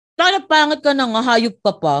Kaya pangit ka na nga, hayop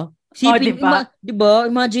ka pa. Sipin, diba? Diba?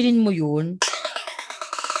 Imaginein mo yun.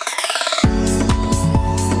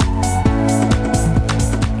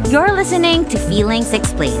 You're listening to Feelings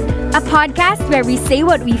Explained, a podcast where we say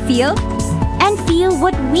what we feel and feel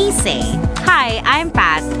what we say. Hi, I'm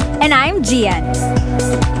Pat. And I'm Gian.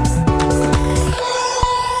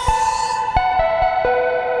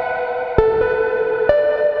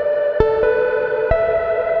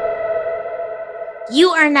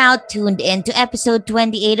 You are now tuned in to episode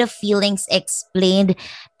 28 of Feelings Explained,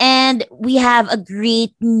 and we have a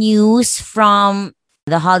great news from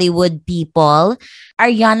the Hollywood people.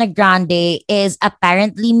 Ariana Grande is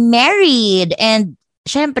apparently married, and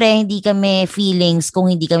syempre hindi kami feelings kung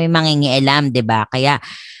hindi kami mangingialam, 'di ba? Kaya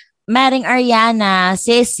Maring Ariana,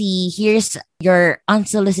 Sissy, here's your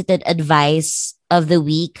unsolicited advice of the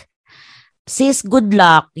week. Sis, good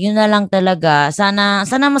luck. Yun na lang talaga. Sana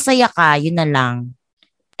masaya ka. Yun na lang.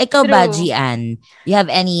 Ikaw ba, Gian? You have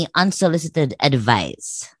any unsolicited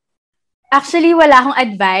advice? Actually, wala akong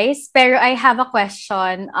advice, pero I have a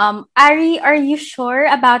question. Ari, are you sure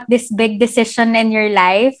about this big decision in your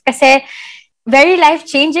life? Kasi very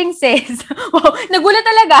life-changing, sis. Wow, nagulat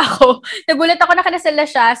talaga ako. Nagulat ako na kinasal na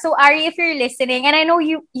siya. So, Ari, if you're listening, and I know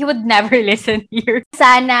you would never listen here,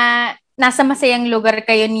 sana nasa masayang lugar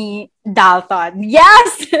kayo ni Dalton.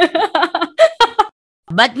 Yes!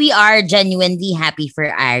 But we are genuinely happy for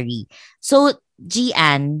Ari. So,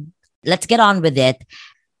 Gian, let's get on with it.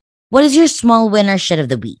 What is your small win or shit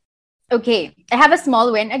of the week? Okay, I have a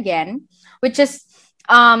small win again, which is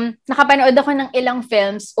nakapanood ako ng ilang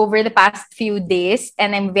films over the past few days,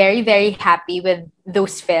 and I'm very, very happy with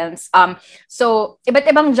those films. So,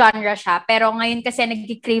 iba't ibang genre siya, pero ngayon kasi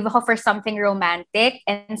nag-crave ako for something romantic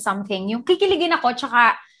and something, yung kikiligin ako,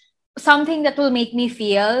 tsaka something that will make me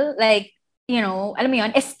feel like, you know, alam mo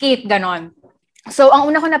yun, escape, ganon. So, ang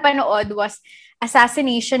una ko napanood was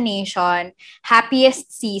Assassination Nation,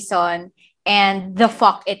 Happiest Season, and The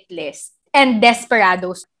Fuck It List, and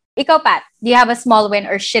Desperados. Ikaw, Pat, do you have a small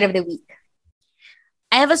win or shit of the week?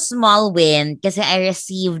 I have a small win kasi I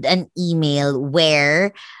received an email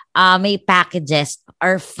where may packages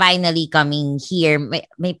are finally coming here.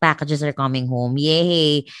 May packages are coming home.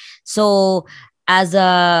 Yay! So, as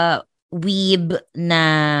a weeb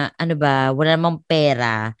na, wala namang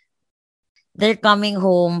pera, they're coming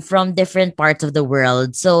home from different parts of the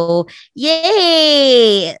world. So,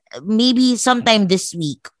 yay! Maybe sometime this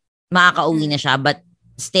week, makakauwi na siya. But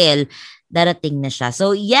still, darating na siya.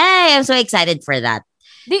 So, yay! I'm so excited for that.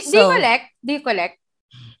 Do you collect?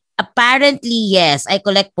 Apparently, yes. I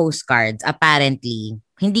collect postcards. Apparently.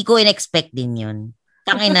 Hindi ko in-expect din yun.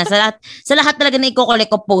 Tangina, sa lahat talaga na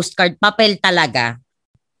i-collect ko postcard, papel talaga.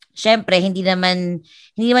 Syempre, hindi naman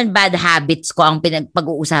bad habits ko ang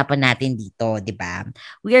pag-uusapan natin dito, di ba?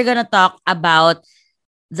 We are gonna talk about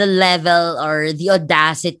the level or the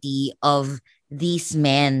audacity of these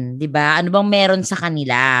men, di ba? Ano bang meron sa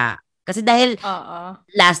kanila? Kasi dahil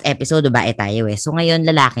last episode, babae tayo eh. So ngayon,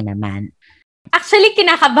 lalaki naman. Actually,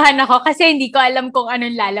 kinakabahan ako kasi hindi ko alam kung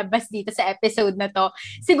anong lalabas dito sa episode na to.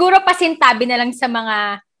 Siguro pasintabi na lang sa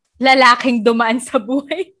mga lalaking dumaan sa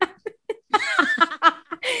buhay.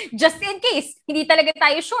 Just in case, hindi talaga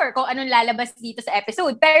tayo sure kung anong lalabas dito sa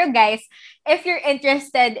episode. Pero guys, if you're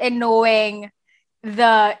interested in knowing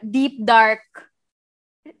the deep, dark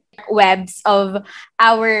webs of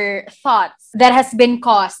our thoughts that has been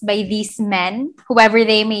caused by these men, whoever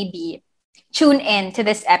they may be, tune in to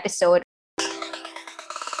this episode.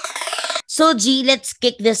 So, G, let's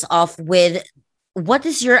kick this off with, what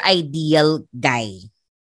is your ideal guy?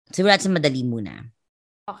 Siguro natin madali muna.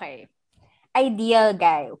 Okay. Ideal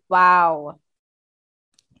guy. Wow.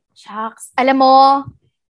 Shucks. Alam mo,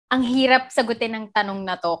 ang hirap sagutin ng tanong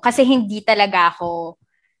na to kasi hindi talaga ako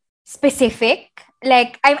specific.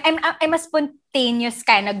 Like, I'm a spontaneous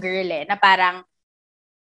kind of girl na parang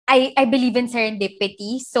I believe in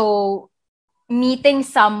serendipity. So, meeting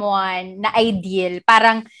someone na ideal,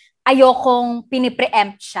 parang ayokong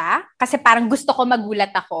pinipreempt siya kasi parang gusto ko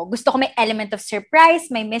magulat ako. Gusto ko may element of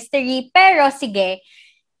surprise, may mystery. Pero sige,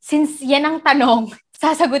 since yan ang tanong,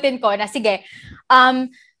 sasagutin ko na sige.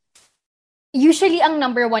 Usually, ang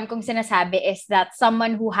number one kong sinasabi is that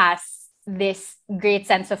someone who has this great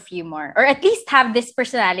sense of humor or at least have this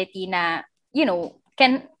personality na, you know,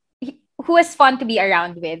 who is fun to be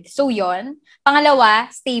around with. So, yon. Pangalawa,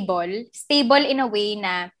 stable. Stable in a way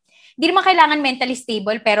na di naman kailangan mentally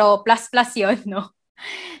stable pero plus yon, no?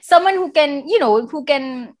 Someone who can, you know,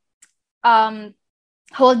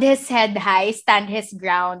 hold his head high, stand his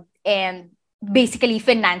ground, and basically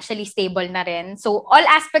financially stable na rin. So, all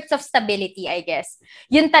aspects of stability, I guess.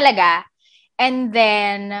 Yun talaga. And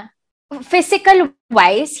then,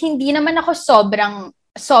 physical-wise, hindi naman ako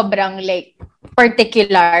sobrang like,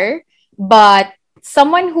 particular. But,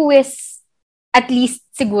 someone who is at least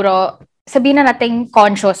siguro, sabihin na natin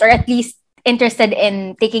conscious or at least interested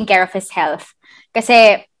in taking care of his health.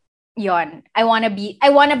 Kasi, yon, I wanna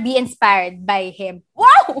be inspired by him.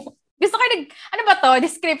 Wow! Gusto ko ano ba to?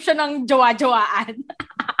 Description ng jowa-jowaan.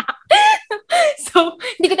 So,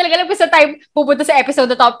 hindi ko talaga alam kung sa time pupunta sa episode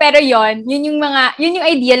na to. Pero yun yung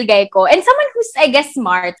ideal guy ko. And someone who's, I guess,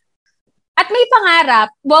 smart. At may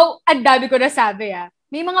pangarap. Wow, ang dami ko nasabi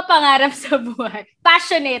May mga pangarap sa buhay.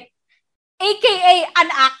 Passionate. AKA an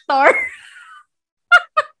actor.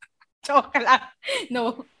 Joke lang.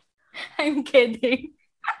 No. I'm kidding.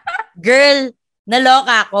 Girl,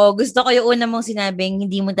 naloka ako. Gusto ko yung una mong sinabing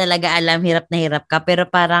hindi mo talaga alam, hirap na hirap ka. Pero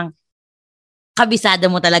parang kabisado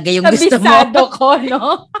mo talaga yung gusto mo. Kabisado ko,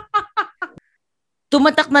 no?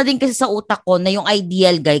 Tumatak na din kasi sa utak ko na yung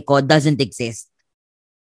ideal guy ko doesn't exist.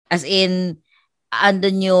 As in,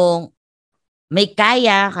 andun yung may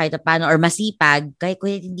kaya, kahit paano, or masipag, kahit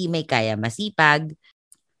hindi may kaya, masipag,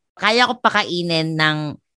 kaya ko pakainin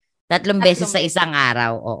ng 3 beses sa isang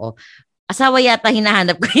araw. Oo. Asawa yata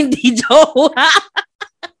hinahanap ko, hindi jowa.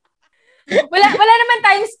 wala naman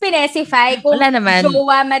tayong specify kung wala naman.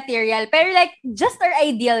 Jowa material. Pero like, just our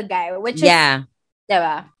ideal guy, which is,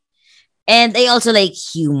 diba? And I also like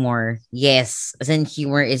humor. Yes. As in,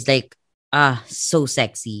 humor is like, so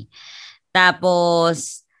sexy.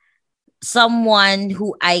 Tapos, someone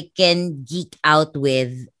who I can geek out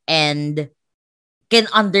with and can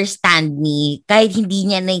understand me kahit hindi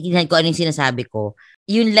niya naiintindihan ko anong sinasabi ko.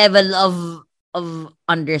 Yung level of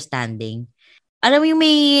understanding. Alam mo yung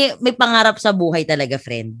may pangarap sa buhay talaga,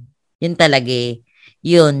 friend. Yun talaga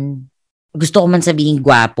Yun. Gusto ko man sabihin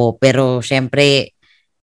gwapo, pero syempre,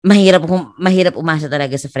 mahirap umasa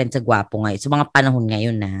talaga sa friend sa gwapo ngayon. Sa mga panahon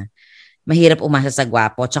ngayon na mahirap umasa sa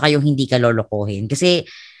gwapo, tsaka yung hindi ka lolokohin. Kasi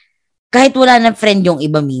kahit wala ng friend yung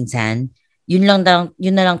iba minsan, yun na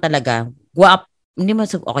lang talaga. Hindi mo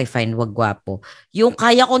okay, fine, wag gwapo. Yung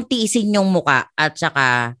kaya kong tiisin yung muka at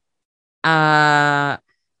saka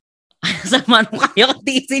sama nung kaya kong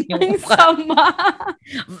tiisin yung muka. Sama.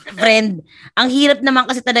 Friend, ang hirap naman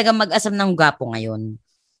kasi talaga mag-asam ng gwapo ngayon.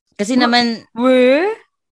 Kasi naman,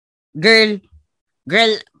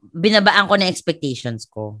 girl, binabaan ko na expectations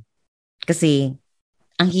ko. Kasi,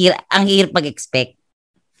 ang hirap mag-expect.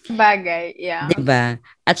 Bagay, yeah. Diba?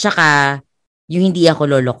 At saka, yung hindi ako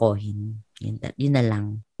lolokohin. Yun na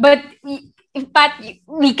lang. But, Pat,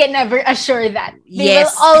 we can never assure that. They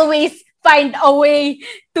Yes. will always find a way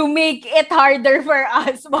to make it harder for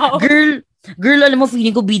us. Wow. Girl, alam mo,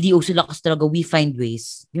 feeling ko BDO sila kasi talaga. We find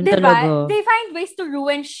ways. Yun diba? talaga. They find ways to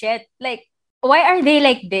ruin shit. Like, why are they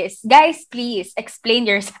like this? Guys, please, explain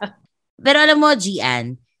yourself. Pero alam mo,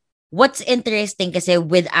 Gian, what's interesting kasi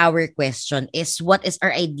with our question is what is our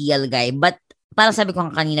ideal guy? But parang sabi ko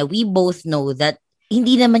kanina, we both know that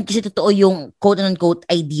hindi naman kasi totoo yung quote-unquote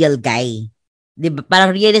ideal guy. Diba?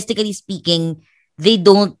 Parang realistically speaking, they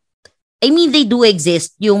do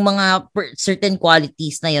exist yung mga certain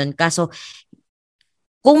qualities na yun. Kaso,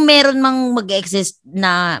 kung meron mang mag-exist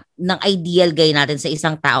na ng ideal guy natin sa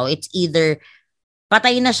isang tao, it's either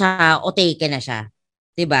patay na siya o taken na siya.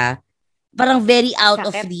 Diba? Parang very out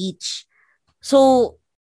of reach. So,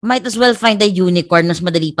 might as well find a unicorn, mas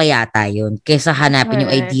madali pa yata yun kaysa hanapin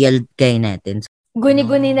yung ideal guy natin.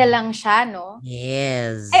 Guni-guni na lang siya, no?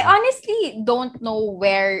 Yes. I honestly don't know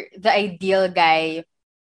where the ideal guy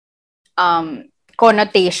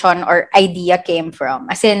connotation or idea came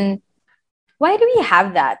from. As in, why do we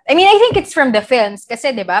have that? I mean, I think it's from the films.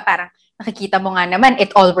 Kasi, di ba, parang nakikita mo nga naman,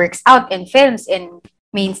 it all works out in films, in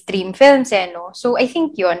mainstream films, no? So, I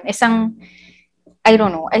think yun, isang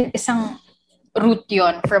root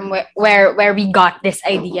yun from where we got this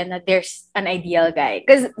idea na there's an ideal guy.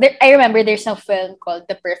 Because I remember there's a film called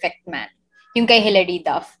The Perfect Man. Yung kay Hilary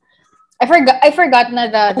Duff. I forgot na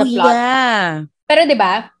the plot. Yeah. Pero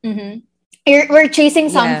diba? Mm-hmm. We're chasing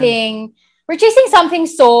something. Yeah. We're chasing something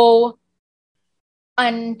so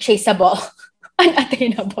unchaseable.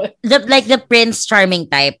 Unattainable. Like the Prince Charming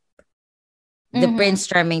type. The Prince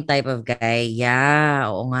Charming type of guy. Yeah.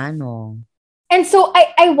 Oo nga, no. And so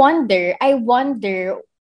I wonder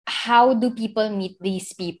how do people meet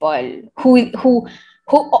these people who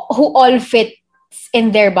all fits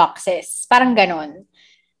in their boxes. Parang ganon.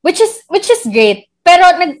 Which is great. Pero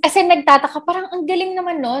nagtataka, parang ang galing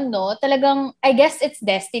naman nun, no? Talagang, I guess it's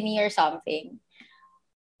destiny or something.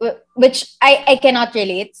 Which I cannot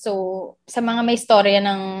relate. So, sa mga may storya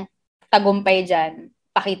ng tagumpay dyan,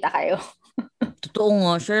 pakita kayo. Totoo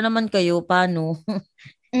nga. Sure naman kayo. Paano?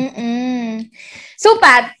 Mm-mm. So,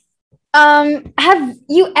 Pat, have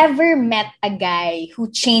you ever met a guy who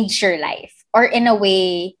changed your life? Or in a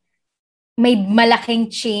way, may malaking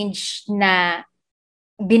change na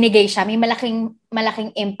binigay siya? May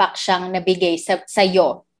malaking impact siyang nabigay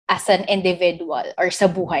sa'yo as an individual or sa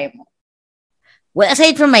buhay mo? Well,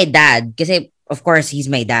 aside from my dad, kasi of course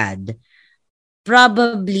he's my dad,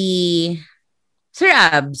 probably Sir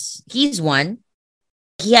Abs, he's one.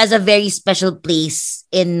 He has a very special place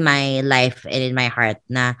in my life and in my heart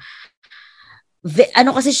na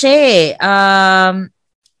ano kasi siya eh,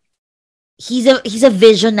 he's a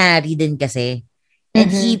visionary din kasi.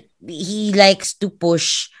 And he likes to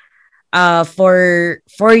push for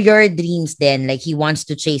your dreams then, like he wants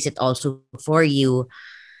to chase it also for you.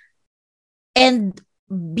 And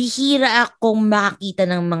bihira akong makakita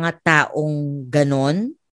ng mga taong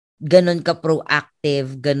ganon ka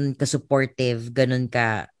proactive, ganon ka supportive, parang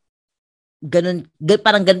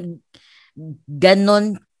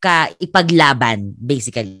ganon ka ipaglaban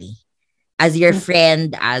basically. As your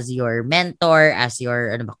friend, as your mentor, as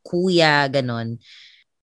your kuya, ganon.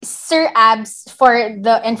 Sir Abs, for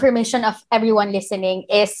the information of everyone listening,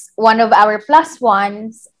 is one of our plus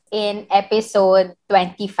ones in episode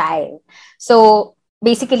 25. So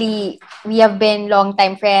basically, we have been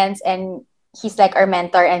longtime friends and he's like our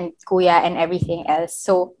mentor and kuya and everything else.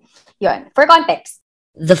 So, yun. For context.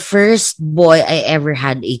 The first boy I ever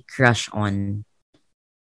had a crush on.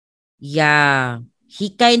 Yeah. He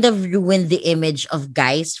kind of ruined the image of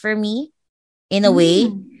guys for me in a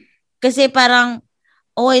way. Kasi parang,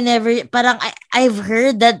 I've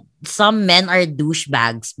heard that some men are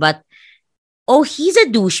douchebags, but he's a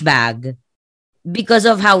douchebag because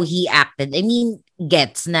of how he acted. I mean,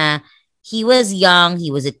 gets na he was young,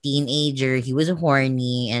 he was a teenager, he was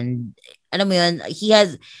horny, and alam mo yun,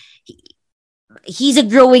 he's a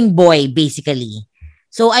growing boy basically.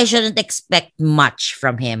 So I shouldn't expect much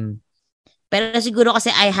from him. Pero siguro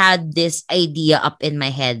kasi I had this idea up in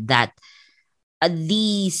my head that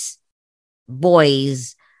these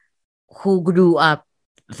boys who grew up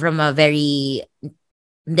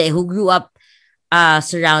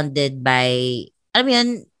surrounded by, alam mo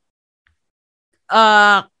yun,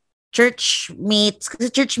 church mates.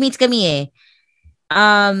 Kasi church mates kami eh.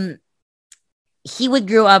 He would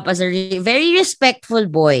grow up as a very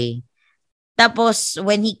respectful boy. Tapos,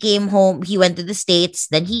 when he came home, he went to the States,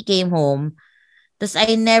 then he came home. Tapos,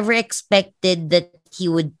 I never expected that he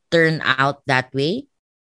would turn out that way.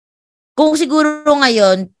 Kung siguro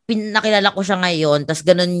ngayon, nakilala ko siya ngayon, tapos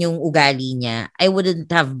ganun yung ugali niya, I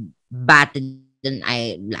wouldn't have batted an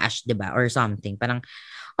eyelash, diba? Or something. Parang,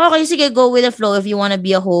 okay, sige, go with the flow if you wanna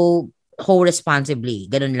be a hoe responsibly.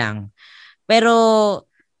 Ganun lang. Pero,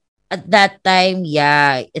 at that time,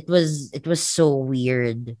 yeah, it was so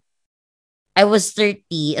weird. I was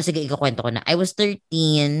 30. Sige, ikakwento ko na. I was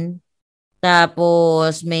 13.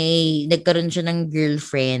 Tapos, nagkaroon siya ng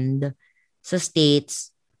girlfriend sa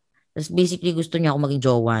States. Tapos, basically, gusto niya ako maging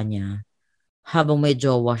jowa niya. Habang may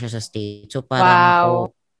jowa siya sa States. So, parang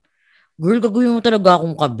ako, girl, gagawin mo talaga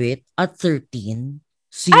akong kabit at 13.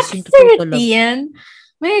 At 13?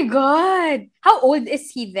 My God! How old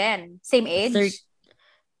is he then? Same age?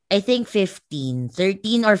 I think 15.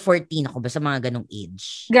 13 or 14 ako. Basta mga ganong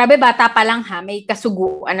age. Grabe, bata pa lang ha. May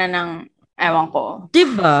kasuguan na ng, ewan ko.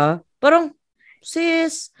 Diba? Parang,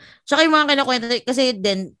 sis. Tsaka yung mga kinakwento. Kasi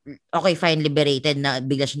then, okay, fine, liberated na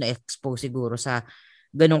bigla siya na-expose siguro sa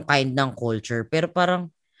ganong kind ng culture. Pero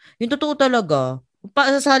parang, yung totoo talaga,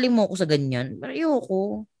 sasali mo ako sa ganyan. Pero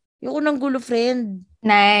ayoko ng gulo, friend.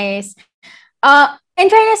 Nice. In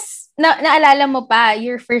fairness, naalala mo pa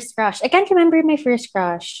your first crush. I can't remember my first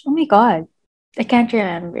crush. Oh my God. I can't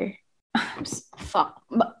remember. Fuck.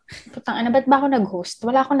 Putang ina, ba't ba ako nag-host?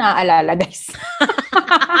 Wala akong naaalala, guys.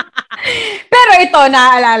 Pero ito,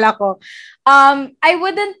 naaalala ko. I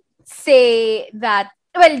wouldn't say that,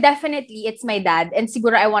 well, definitely, it's my dad. And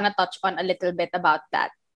siguro I wanna touch on a little bit about that.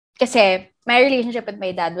 Kasi my relationship with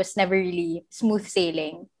my dad was never really smooth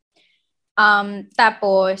sailing.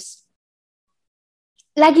 Tapos,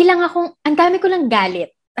 lagi lang akong, ang dami ko lang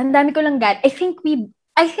galit. I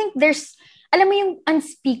think there's, alam mo yung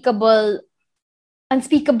unspeakable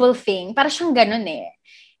thing. Para siyang ganun eh.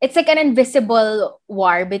 It's like an invisible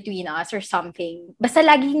war between us or something. Basta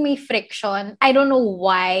laging may friction. I don't know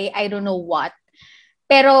why. I don't know what.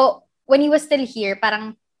 Pero, when he was still here,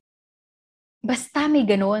 parang, basta may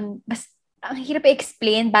ganun. Basta, ang hirap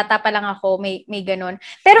i-explain, bata pa lang ako, may ganun.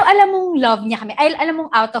 Pero alam mong love niya kami. Alam mong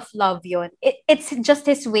out of love yun. It's just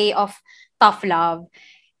his way of tough love.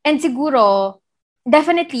 And siguro,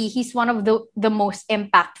 definitely, he's one of the most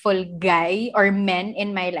impactful guy or men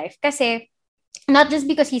in my life. Kasi, Not just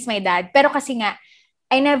because he's my dad, pero kasi nga,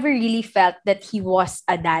 I never really felt that he was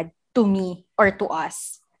a dad to me or to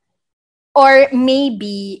us. Or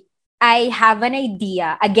maybe I have an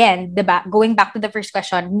idea, again, diba, going back to the first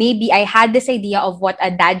question, maybe I had this idea of what a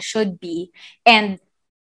dad should be, and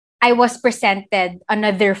I was presented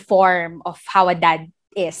another form of how a dad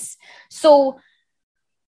is. So,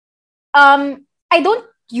 I don't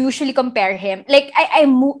usually compare him. Like,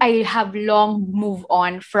 I have long moved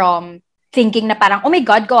on from thinking na parang, oh my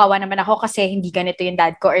God, kawawa naman ako kasi hindi ganito yung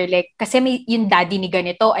dad ko. Or like, kasi yung daddy ni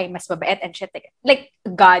ganito ay mas mabait and shit. Like,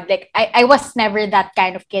 God, like, I was never that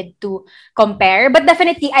kind of kid to compare. But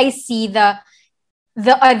definitely, I see the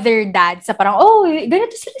other dads sa parang, oh,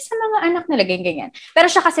 ganito sila sa mga anak nila, ganyan. Pero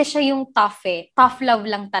siya yung tough eh. Tough love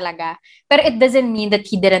lang talaga. Pero it doesn't mean that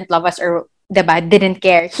he didn't love us or, diba, didn't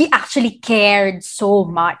care. He actually cared so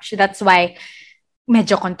much. That's why,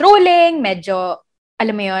 medyo controlling, medyo,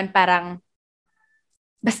 alam mo yun, parang,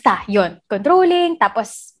 basta, yun, controlling,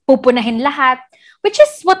 tapos pupunahin lahat, which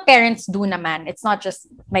is what parents do naman. It's not just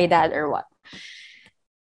my dad or what.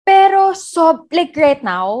 Pero, so, like right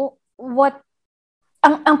now,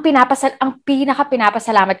 ang pinaka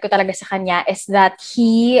pinapasalamat ko talaga sa kanya is that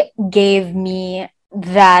he gave me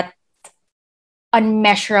that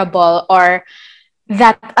unmeasurable or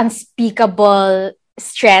that unspeakable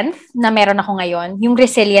strength na meron ako ngayon, yung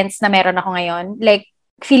resilience na meron ako ngayon. Like,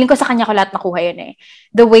 feeling ko sa kanya ko lahat nakuha yun eh.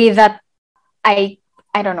 The way that I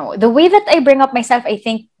don't know, the way that I bring up myself, I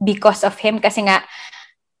think because of him, kasi nga,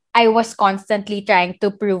 I was constantly trying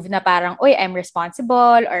to prove na parang, uy, I'm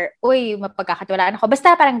responsible, or uy, mapagkakatiwalaan ako.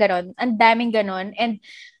 Basta parang ganon. Ang daming ganon. And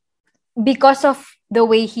because of the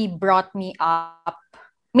way he brought me up,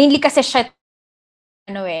 mainly kasi siya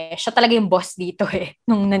talaga yung boss dito eh,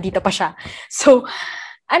 nung nandito pa siya. So,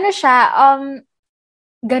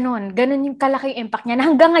 ganon yung kalaki yung impact niya.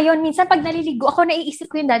 Na hanggang ngayon, minsan pag naliligo ako,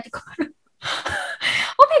 naiisip ko yung dati ko.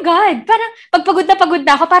 Oh my God! Parang, pag pagod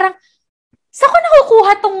na ako, parang, saan ko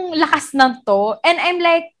nakukuha tong lakas ng to? And I'm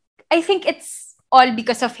like, I think it's all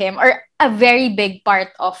because of him, or a very big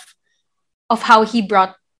part of how he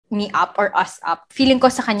brought me up or us up. Feeling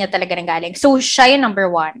ko sa kanya talaga nanggaling. So, siya yung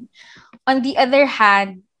number one. On the other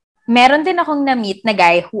hand, meron din akong na-meet na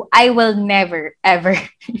guy who I will never, ever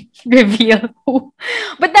reveal who.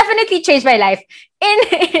 But definitely changed my life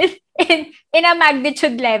in a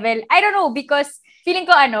magnitude level. I don't know, because feeling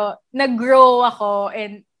ko nag-grow ako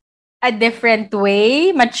in a different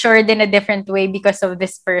way, matured in a different way because of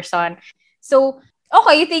this person. So,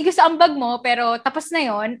 okay, thank you sa ambag mo, pero tapos na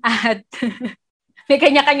yon at may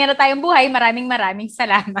kanya-kanya na tayong buhay. Maraming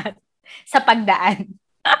salamat sa pagdaan.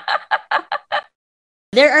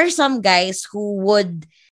 There are some guys who would,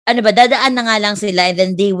 dadaan na nga lang sila and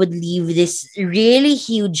then they would leave this really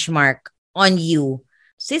huge mark on you.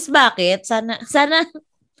 Sis, bakit? Sana.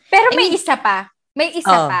 Pero may isa pa.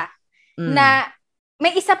 Mm. Na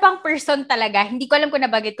may isa pang person talaga. Hindi ko alam kung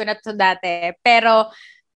nabagit ko na ito dati. Pero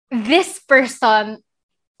this person,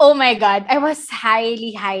 oh my God, I was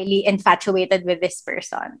highly, highly infatuated with this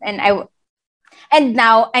person. And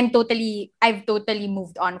now, I've totally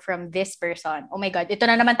moved on from this person. Oh my God, ito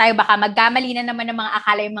na naman tayo. Baka magkamali na naman ng mga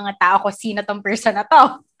akala yung mga tao ko sino tong person na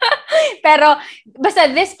to. Pero, basta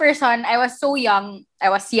this person, I was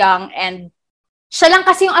young, and siya lang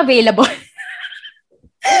kasi yung available.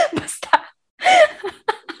 Basta.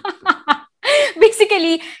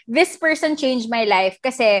 Basically, this person changed my life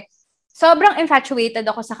kasi sobrang infatuated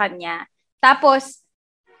ako sa kanya. Tapos,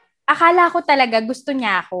 akala ko talaga gusto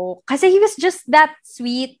niya ako. Kasi he was just that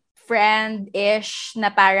sweet friend-ish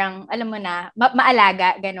na parang, alam mo na,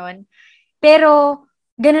 maalaga, ganon. Pero,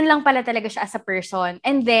 ganon lang pala talaga siya as a person.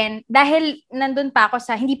 And then, dahil nandun pa ako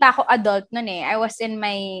hindi pa ako adult nun eh. I was in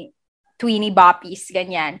my tweeny boppies,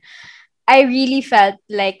 ganyan. I really felt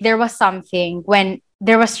like there was something when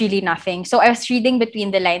there was really nothing. So, I was reading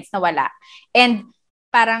between the lines na wala. And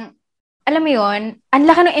parang, alam mo yun, ang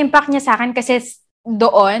laki ng impact niya sa akin kasi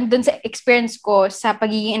doon sa experience ko sa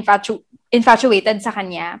pagiging infatuated sa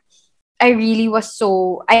kanya, I really was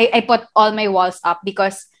I put all my walls up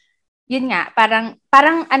because, yun nga, parang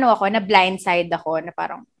na blindside ako, na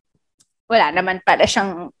parang, wala naman pala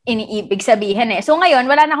siyang iniibig sabihin eh. So ngayon,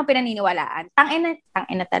 wala na akong pinaniniwalaan. Tangina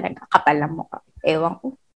talaga, kapal ng mukha. Ewan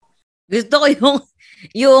ko. Gusto ko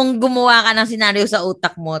yung gumawa ka ng senaryo sa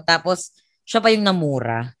utak mo, tapos siya pa yung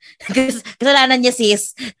namura. Kasalanan niya,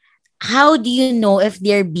 sis. How do you know if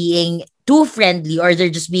they're being too friendly or they're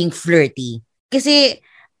just being flirty? Kasi,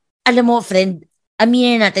 alam mo, friend,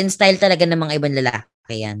 aminin natin, style talaga ng mga ibang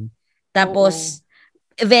lalaki yan. Tapos,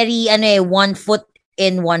 very, one foot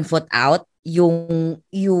in, one foot out, yung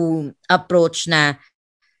approach na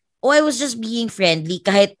I was just being friendly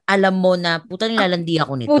kahit alam mo na, puta nilalandi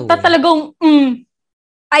ako nito. Puta talagang,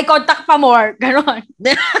 eye contact pa more. Ganon.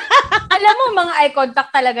 Alam mo, mga eye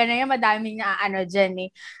contact talaga na yan, madaming na dyan eh.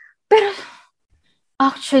 Pero,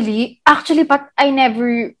 actually, but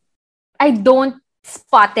I don't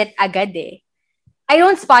spot it agad eh. I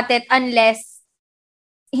don't spot it unless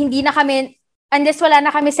wala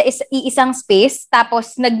na kami sa iisang space,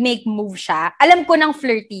 tapos nag-make move siya. Alam ko ng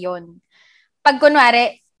flirty yun. Pag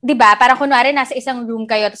kunwari, di ba, parang kunwari nasa isang room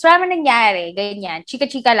kayo, tapos wala man nangyari, ganyan,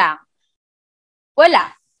 chika-chika lang.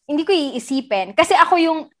 Wala. Hindi ko iisipin. Kasi ako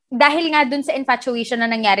dahil nga dun sa infatuation na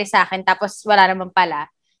nangyari sa akin, tapos wala naman pala,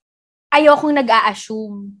 ayokong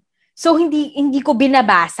nag-a-assume. So, hindi ko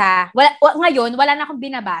binabasa. Ngayon, wala na akong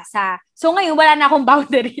binabasa. So, ngayon, wala na akong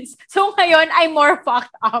boundaries. So, ngayon, I'm more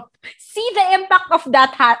fucked up. See the impact of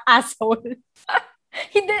that asshole.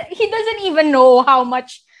 He doesn't even know how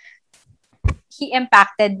much he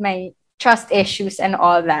impacted my trust issues and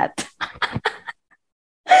all that.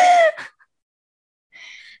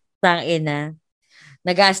 Tangina.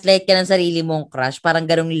 Nag-gaslight ka ng sarili mong crush. Parang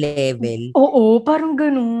ganong level. Oo, parang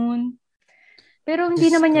ganun. Pero hindi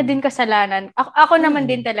naman niya din kasalanan. Ako naman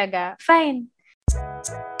din talaga. Fine.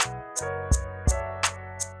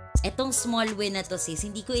 Etong small win na to, sis,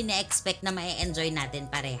 hindi ko ina-expect na ma-enjoy natin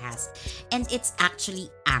parehas. And it's actually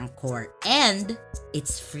Anchor. And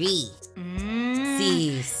it's free.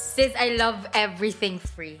 Sis, I love everything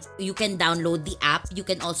free. You can download the app. You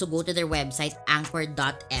can also go to their website,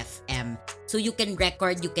 anchor.fm. So you can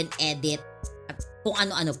record, you can edit, kung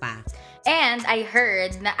ano-ano pa. And I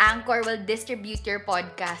heard na Anchor will distribute your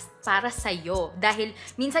podcast para sa'yo. Dahil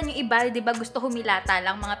minsan yung iba, di ba, gusto humilata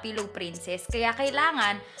lang mga pillow princess. Kaya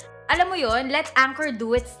kailangan, alam mo yon, let Anchor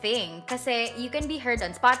do its thing. Kasi you can be heard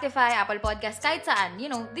on Spotify, Apple Podcasts, kahit saan. You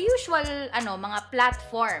know, the usual, mga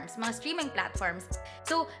platforms, mga streaming platforms.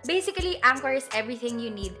 So, basically, Anchor is everything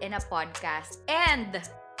you need in a podcast. And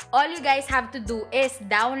all you guys have to do is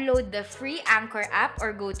download the free Anchor app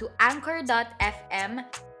or go to anchor.fm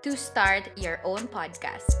to start your own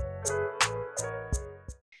podcast.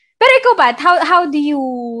 Pero ikaw ba, how do you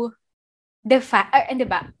define,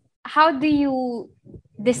 diba? How do you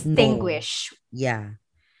distinguish? No. Yeah.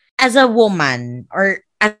 As a woman or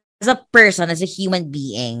as a person, as a human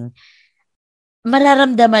being,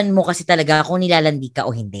 mararamdaman mo kasi talaga kung nilalandi ka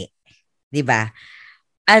o hindi. Diba?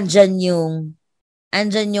 Andyan yung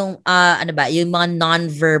yung mga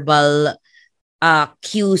non-verbal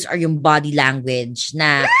cues or yung body language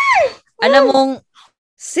na alam mong,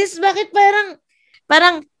 sis, bakit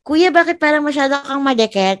parang kuya, bakit parang masyado kang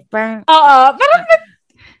madikit? Parang, parang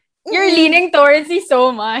you're leaning towards me so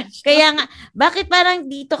much. Kaya nga, bakit parang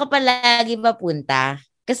dito ka palagi papunta?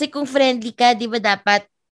 Kasi kung friendly ka, di ba dapat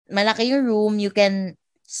malaki yung room, you can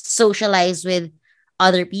socialize with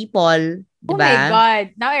other people. Diba? Oh my God.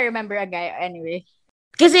 Now I remember a guy. Anyway.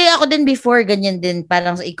 Kasi ako din before, ganyan din,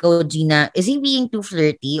 parang sa ikaw, Gina, is he being too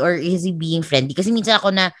flirty or is he being friendly? Kasi minsan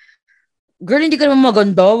ako na, girl, hindi ka naman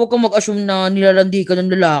maganda, huwag kang mag-assume na nilalandi ka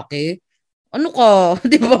ng lalaki. Ano ka?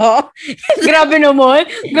 Di ba? Grabe naman.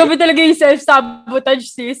 Grabe talaga yung self-sabotage,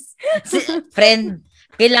 sis. Friend,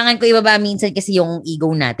 kailangan ko ibaba minsan kasi yung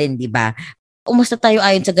ego natin, di ba? Umusta tayo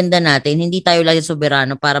ayon sa ganda natin, hindi tayo lagi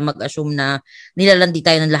soberano para mag-assume na nilalandi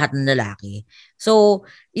tayo ng lahat ng lalaki. So,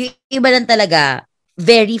 yung iba lang talaga,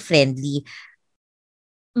 very friendly.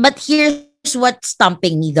 But here's what's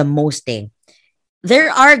stumping me the most eh. There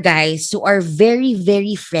are guys who are very,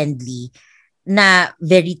 very friendly na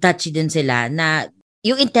very touchy din sila na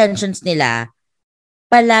yung intentions nila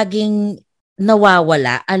palaging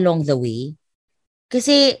nawawala along the way.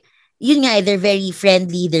 Kasi yun nga, they're very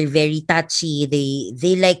friendly, they're very touchy,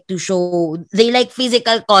 they like to show, they like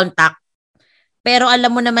physical contact. Pero alam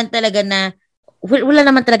mo naman talaga na wala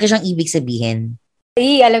naman talaga siyang ibig sabihin.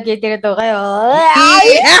 Alam ko yung tinuto kayo.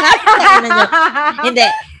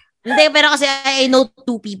 Hindi, pero kasi I know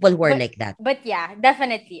two people who are like that. But yeah,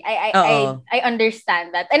 definitely. I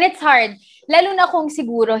understand that. And it's hard. Lalo na kung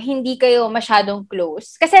siguro hindi kayo masyadong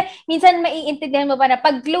close. Kasi minsan maiintindihan mo pa na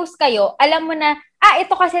pag close kayo, alam mo na,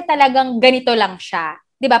 ito kasi talagang ganito lang siya.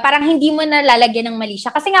 'Di ba? Parang hindi mo na lalagyan ng mali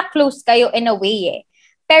siya. Kasi nga close kayo in a way eh.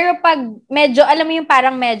 Pero pag medyo, alam mo yung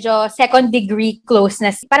parang medyo second degree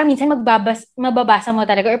closeness, parang minsan mababasa mo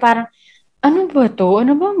talaga or parang, ano ba to?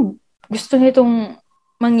 Ano ba gusto nitong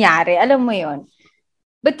mangyari? Alam mo yon.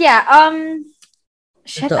 But yeah,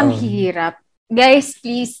 shit, ang hirap. Guys,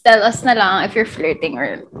 please tell us na lang if you're flirting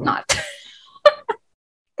or not.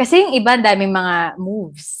 Kasi yung iba, daming mga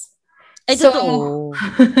moves. Ay, totoo.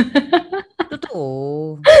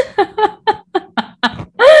 Totoo.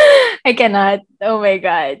 I cannot. Oh my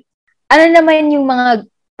God. Ano naman yung mga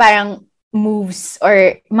parang moves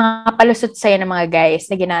or mga palusot sa'yo ng mga guys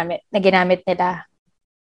na ginamit nila?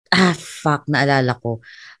 Fuck, naalala ko.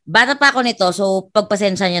 Bata pa ako nito, so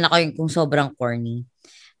pagpasensya niyo na ako kung sobrang corny.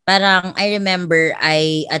 Parang, I remember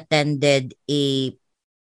I attended a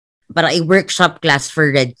workshop class for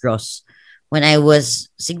Red Cross when I was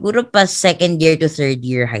siguro pa second year to third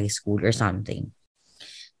year high school or something.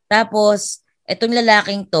 Tapos, etong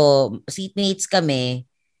lalaking to, seatmates kami,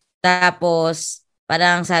 tapos,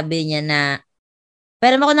 parang sabi niya na,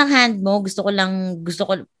 pero ako ng hand mo, gusto ko,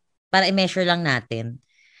 para i-measure lang natin.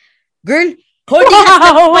 Girl, holding hands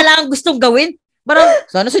na pala ang gustong gawin. Parang,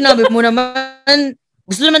 sana sinabi mo naman,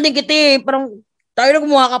 gusto naman din kita eh. Parang, tayo na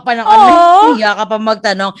gumawa ka pa ng hiya ka pa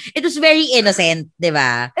magtanong. It was very innocent, di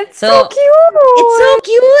ba? It's so cute! It's so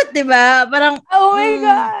cute, di ba? Parang, oh my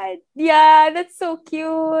God! Yeah, that's so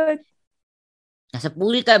cute! Nasa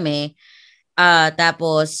pool kami,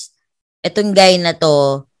 tapos, etong guy na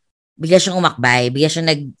to, bigla siyang umakbay. Bigla siyang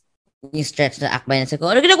yung stretch na akbay na. Sabi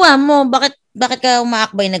ko, ano ginagawa mo? Bakit ka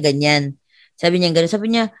umaakbay na ganyan? Sabi niya gano'n.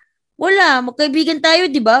 Sabi niya, wala, magkaibigan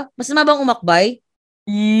tayo, di ba? Masama bang umakbay?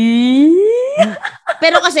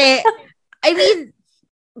 Pero kasi, I mean,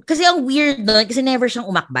 kasi ang weird doon, kasi never siyang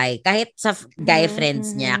umakbay. Kahit sa guy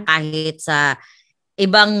friends niya, kahit sa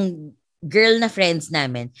ibang girl na friends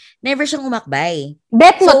namin, never siyang umakbay.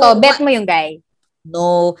 Bet mo yung guy.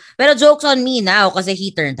 No. Pero jokes on me now kasi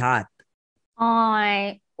he turned hot.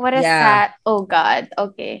 Ay, what is that? Oh God.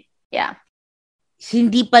 Okay. Yeah.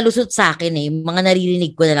 Hindi pa lusot sa akin eh. Mga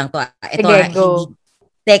naririnig ko na lang to. Ito hindi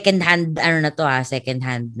second hand, second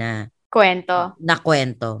hand na kwento.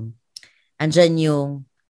 Andyan yung,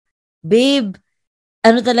 babe,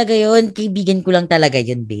 ano talaga yun? Kaibigan ko lang talaga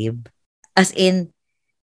yun, babe. As in,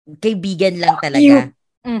 kaibigan lang talaga.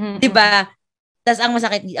 Diba? Tas ang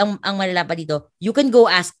masakit, ang malala pa dito, you can go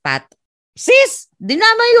ask Pat. Sis,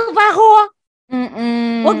 dinamay mo pa ako.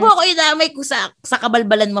 Huwag mo ako idamay ko sa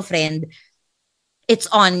kabalbalan mo, friend. It's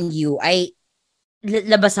on you.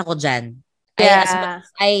 Labas ako dyan. Yeah.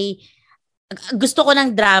 Gusto ko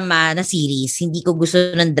ng drama na series. Hindi ko gusto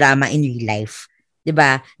ng drama in real life. 'Di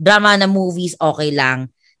ba? Drama na movies, okay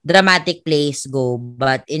lang. Dramatic plays, go.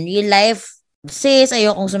 But in real life, sis,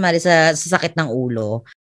 ayokong sumali sa sakit ng ulo.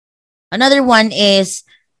 Another one is,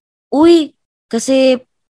 kasi,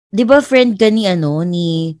 'di ba friend ka ni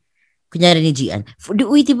kunyari ni Gian.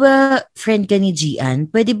 Di ba friend ka ni Gian?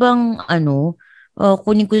 Pwede bang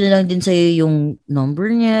kunin ko na lang din sa'yo yung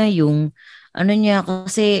number niya, yung niya,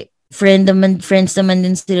 kasi friends naman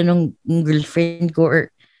din sila nung girlfriend ko.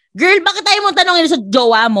 Or, girl, bakit tayo mo tanongin sa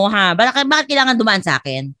jowa mo, ha? Bakit kailangan dumaan sa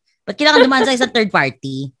akin? Ba't kailangan dumaan sa isang third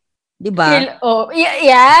party? Diba?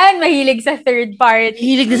 Yan, mahilig sa third party.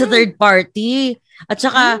 Mahilig na sa third party. At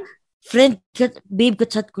saka, babe,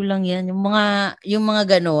 ka-chat ko lang yan. Yung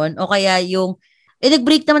mga ganon. O kaya yung,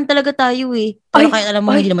 nag-break naman talaga tayo eh. Pero kahit alam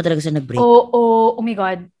mo, hindi naman talaga siya nag-break. Oh my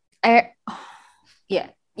God.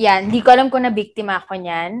 Yan, hindi ko alam kung na-biktima ako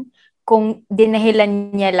niyan. Kung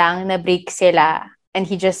dinahilan niya lang na break sila and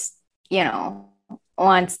he just,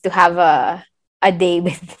 wants to have a day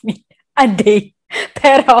with me. A day.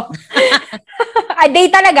 Pero, a day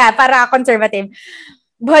talaga para conservative.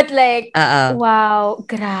 But like, wow,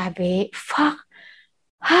 grabe. Fuck.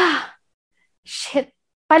 Shit.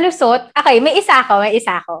 Palusot. Okay, may isa ako.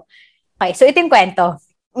 Okay, so ito yung kwento.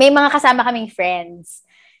 May mga kasama kaming friends.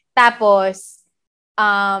 Tapos,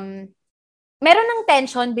 meron ng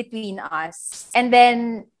tension between us. And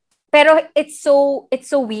then, pero it's so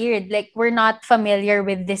weird. Like, we're not familiar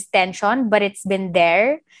with this tension, but it's been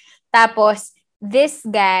there. Tapos, this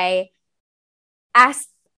guy asked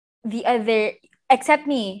the other, except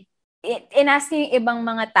me, inask niya yung ibang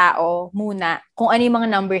mga tao muna kung ano yung mga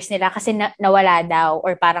numbers nila kasi nawala daw.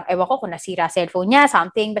 Or parang, ewan ko kung nasira cellphone niya,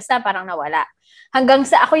 something. Basta parang nawala. Hanggang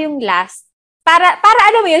sa ako yung last. Para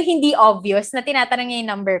alam mo yun, hindi obvious na tinatanong niya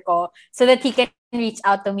yung number ko so that he can reach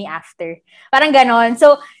out to me after. Parang ganon.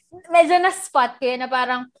 So, medyo na-spot ko yun na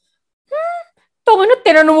parang,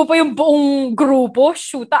 tinanong mo pa yung buong grupo?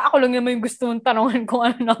 Shoot, ako lang naman yung gusto mong tanongan kung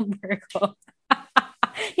ano number ko.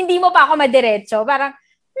 Hindi mo pa ako madiretso. Parang,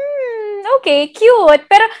 okay, cute.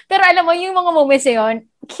 Pero alam mo, yung mga moments na yun,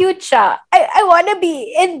 cute siya. I wanna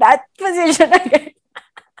be in that position again.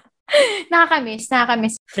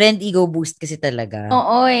 Nakakamiss. Friend ego boost kasi talaga.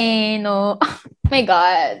 Oo no. My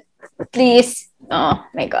God. Please. Oh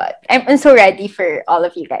my God. I'm so ready for all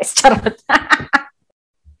of you guys. Charot.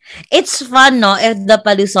 It's fun, no? If the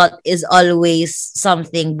palusot is always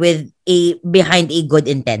something with behind a good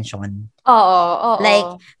intention. Oo.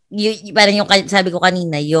 Like, parang yung sabi ko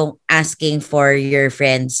kanina, yung asking for your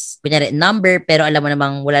friends, kunyari, number, pero alam mo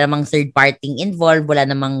namang, wala namang third party involved,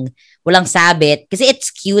 walang sabit. Kasi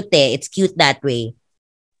it's cute eh. It's cute that way.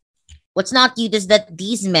 What's not cute is that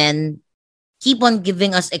these men keep on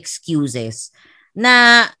giving us excuses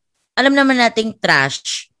na alam naman nating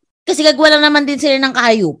trash. Kasi gagawa lang naman din sila ng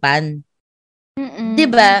kahayupan.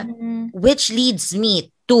 Diba? Which leads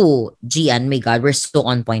me to Gian. My God, we're so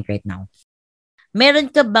on point right now.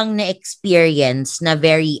 Meron ka bang na-experience na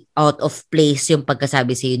very out of place yung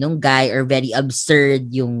pagkasabi sa'yo nung guy or very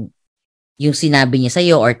absurd yung sinabi niya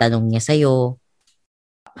sa'yo or tanong niya sa'yo?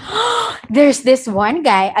 There's this one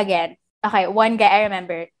guy, again. Okay, one guy I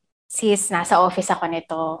remember. Sis, nasa office ako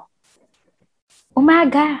nito.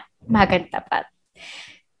 Umagang tapat.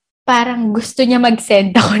 Parang gusto niya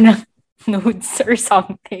mag-send ako ng nudes or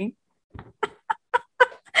something.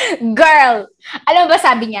 Girl! Alam mo ba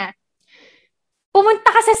sabi niya?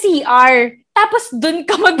 Pumunta ka sa CR, tapos dun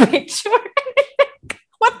ka mag-picture.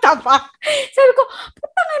 What the fuck? Sabi ko,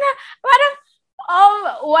 puta nga na, parang,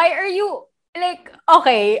 why are you, like,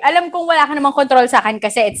 okay, alam kong wala ka namang control sa akin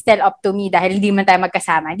kasi it's still up to me dahil hindi man tayo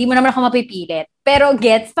magkasama. Hindi mo naman ako mapipilit. Pero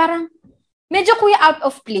gets, parang, medyo kuya out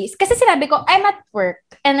of place. Kasi sinabi ko, I'm at work.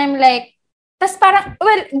 And I'm like, tas parang,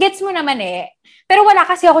 well, gets mo naman eh. Pero wala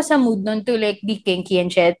kasi ako sa mood nun to like be kinky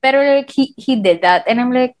and shit. Pero like, he did that. And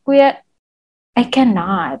I'm like, kuya, I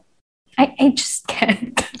cannot. I just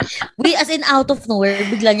can't. Wait, as in out of nowhere,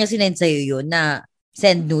 bigla niya sinend sa'yo yun na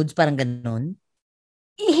send nudes, parang ganun?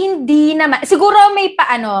 Hindi naman. Siguro may huy,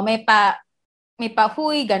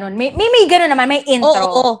 ganun. May ganun naman, may intro.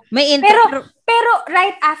 Oo, may intro. Pero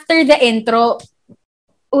right after the intro,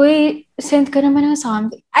 uy, send ka naman ng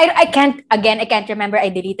something. I can't remember. I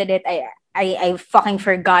deleted it. I fucking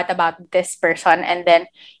forgot about this person. And then,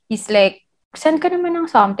 he's like, send ka naman ng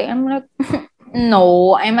something. I'm like,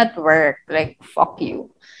 no, I'm at work. Like, fuck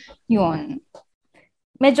you. Yun.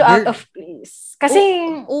 Medyo out of place. Kasi,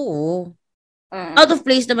 Oo. Out of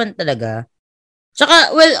place naman talaga.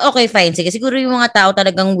 Tsaka, well, okay, fine. Sige, siguro yung mga tao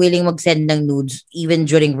talagang willing mag-send ng nudes even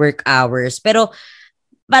during work hours. Pero,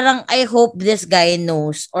 parang I hope this guy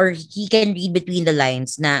knows or he can read between the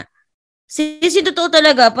lines na since yung totoo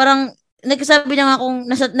talaga, parang nagsasabi na nga akong,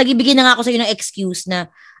 nagibigay na nga ako sa'yo ng excuse na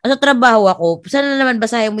sa trabaho ako, sana naman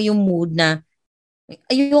basahin mo yung mood na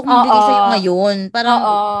ayoko magbigay sa'yo ngayon. Parang,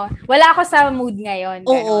 wala ako sa mood ngayon.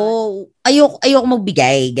 Ganun. Oo. Ayoko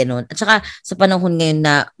magbigay. Ganun. At saka sa panahon ngayon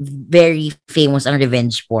na very famous ang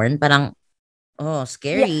revenge porn, parang,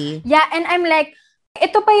 scary. Yeah, and I'm like,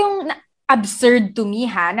 ito pa yung absurd to me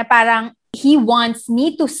na parang he wants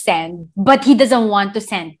me to send, but he doesn't want to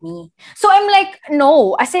send me. So I'm like,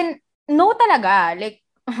 no. As in, no talaga. Like,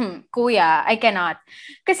 kuya, I cannot.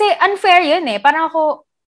 Kasi unfair yun eh. Parang ako,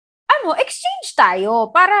 exchange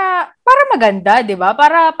tayo para maganda, 'di ba?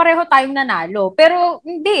 Para pareho tayong nanalo. Pero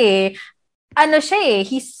hindi eh.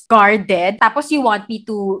 He's guarded. Tapos you want me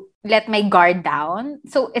to let my guard down.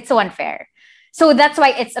 So it's so unfair. So that's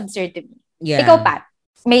why it's absurd to me. Yeah. Ikaw, Pat,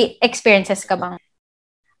 may experiences ka bang?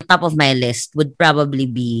 Top of my list would probably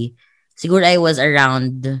be, siguro I was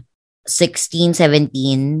around 16,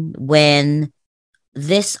 17 when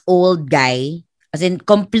this old guy, as in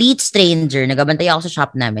complete stranger, nagabantay ako sa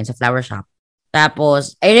shop namin, sa flower shop.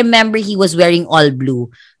 Tapos, I remember he was wearing all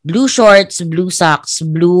blue. Blue shorts, blue socks,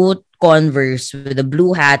 blue Converse with a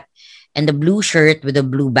blue hat, and the blue shirt with a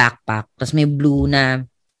blue backpack. Tapos may blue na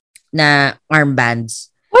armbands.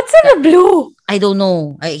 What's in the blue? I don't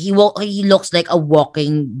know. He looks like a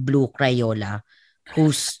walking blue Crayola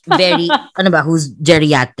who's very, who's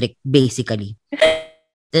geriatric, basically.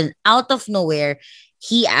 Then, out of nowhere,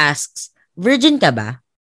 he asks, virgin ka ba?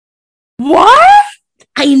 What?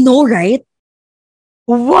 I know, right?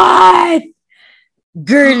 What?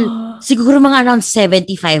 Girl, siguro mga around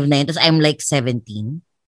 75 na yun. Tapos I'm like 17.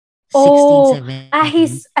 16, 17.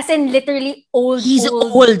 He's, as in, literally old. He's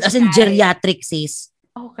old as in geriatric, sis.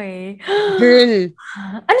 Okay. Girl.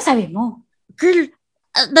 Ano sabi mo? Girl,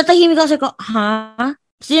 natahimik ako. Sabi ko, ha?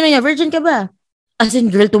 Sino niya? Virgin ka ba? As in,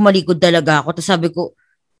 girl, tumalikod talaga ako. Tapos sabi ko,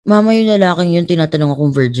 mama, yung lalaking yun, tinatanong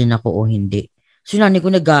akong virgin ako o hindi. So, nanay ko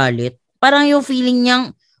nagalit. Parang yung feeling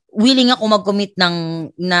niyang, willing ako mag-commit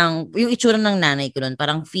ng yung itsura ng nanay ko nun,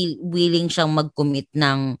 parang willing siyang mag-commit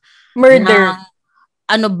ng murder.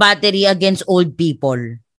 Battery against old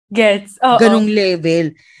people. Gets. Ganong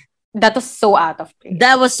level. That was so out of place.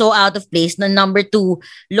 That was so out of place. Na number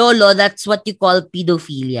 2, Lolo, that's what you call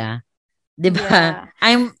pedophilia. Diba? Yeah.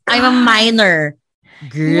 I'm a minor.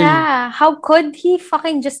 Girl. Yeah. How could he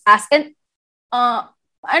fucking just ask? And,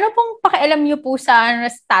 Ano pong pakialam niyo po sa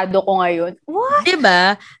estado ko ngayon? What?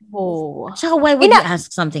 Diba? Oh. Tsaka why would you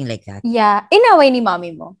ask something like that? Yeah. Inaway ni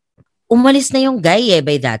mommy mo? Umalis na yung guy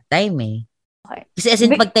by that time Okay. Kasi as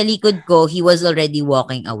in, pagtalikod ko, he was already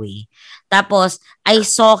walking away. Tapos, I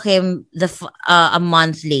saw him a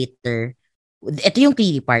month later. Ito yung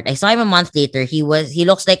creepy part. I saw him a month later. He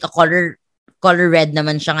looks like a color red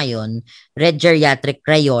naman siya ngayon. Red geriatric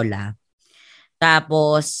Crayola.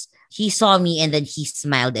 Tapos, he saw me and then he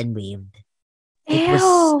smiled and waved. It Ew. was,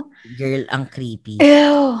 girl, ang creepy.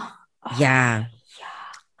 Ew. Yeah.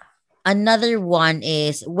 Another one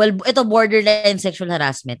is, ito borderline sexual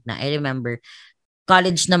harassment na. I remember,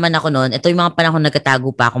 college naman ako noon. Ito yung mga panahon nagkatago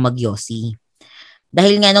pa ako mag-yossi.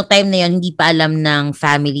 Dahil nga nung time na yun, hindi pa alam ng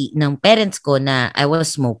family, ng parents ko na I was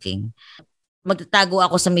smoking. Magtatago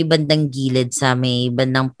ako sa may bandang gilid, sa may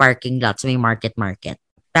bandang parking lot, sa may market.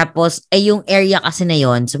 Tapos, yung area kasi na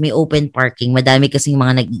yon, so may open parking, madami kasing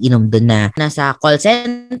mga nag-iinom doon na nasa call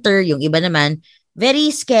center, yung iba naman, very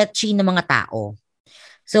sketchy na mga tao.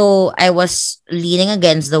 So, I was leaning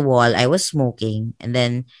against the wall, I was smoking, and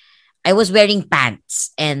then, I was wearing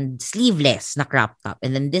pants and sleeveless na crop top.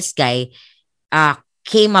 And then this guy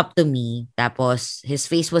came up to me, tapos his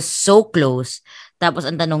face was so close, tapos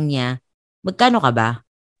ang tanong niya, magkano ka ba?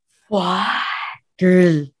 What?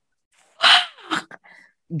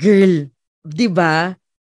 Girl, di ba?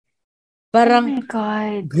 Parang, oh my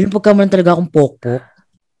God. Girl, pagkaman talaga akong pokpok.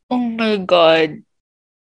 Oh my God.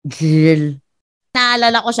 Girl.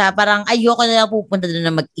 Naalala ko siya, parang ayoko na lang pupunta doon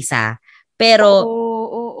na mag-isa. Pero,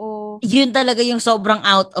 yun talaga yung sobrang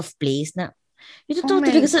out of place na, ito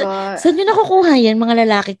talaga, saan nyo nakukuha yan, mga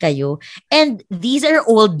lalaki kayo? And these are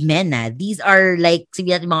old men, These are like,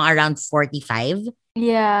 sabi natin mga around 45.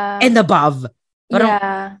 Yeah. And above.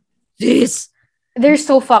 Parang, this. They're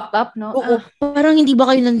so fucked up, no? Oo. Parang hindi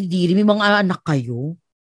ba kayo nandidiri? May mga anak kayo?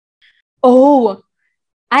 Oh,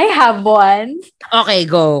 I have one. Okay,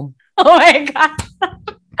 go. Oh my God.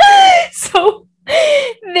 So,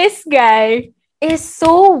 this guy is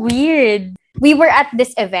so weird. We were at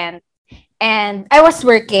this event and I was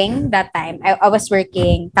working that time. I was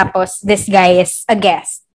working. Tapos, this guy is a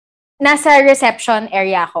guest. Nasa reception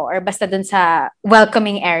area ako or basta dun sa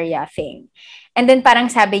welcoming area thing. And then parang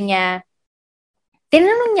sabi niya,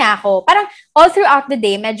 tinanong niya ako, parang all throughout the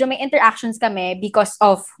day, medyo may interactions kami because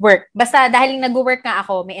of work. Basta dahil nag-work nga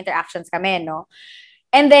ako, may interactions kami, no?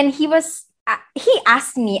 And then he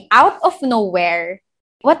asked me out of nowhere,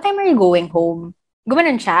 what time are you going home?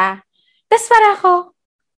 Gumanon siya. Tapos parang ako,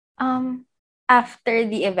 after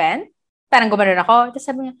the event, parang gumanon ako. Tapos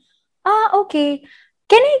sabi niya, okay.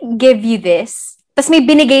 Can I give you this? Tapos may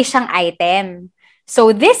binigay siyang item.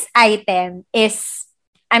 So this item is,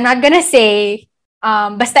 I'm not gonna say,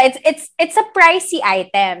 basta it's a pricey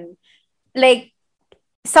item. Like,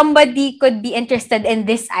 somebody could be interested in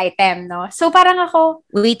this item, no? So parang ako...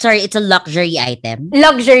 Wait, sorry, it's a luxury item?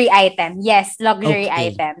 Luxury item. Yes, luxury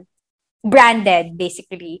item. Branded,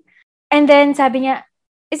 basically. And then sabi niya,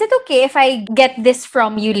 is it okay if I get this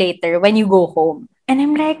from you later when you go home? And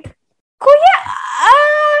I'm like, Kuya,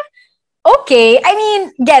 okay. I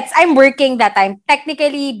mean, I'm working that time.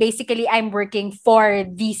 Technically, basically, I'm working for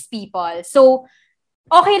these people. So,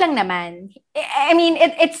 okay lang naman. I mean,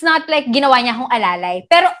 it's not like ginawa niya akong alalay.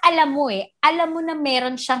 Pero alam mo na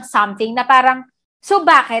meron siyang something na parang, so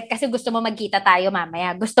bakit? Kasi gusto mo magkita tayo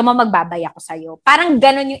mamaya. Gusto mo magbabay ako sa'yo. Parang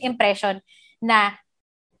ganun yung impression na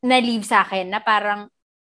leave sa akin na parang,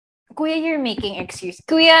 Kuya, you're making excuse.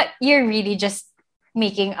 Kuya, you're really just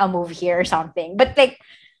making a move here or something. But like,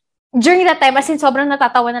 during that time, as in, sobrang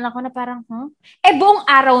natatawanan ako na parang, buong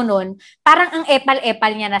araw nun, parang ang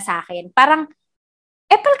epal-epal niya na sa akin. Parang,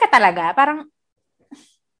 epal ka talaga. Parang,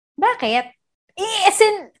 bakit? As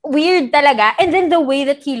in, weird talaga. And then the way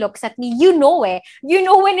that he looks at me, you know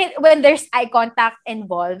when there's eye contact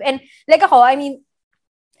involved. And like ako, I mean,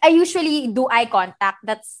 I usually do eye contact.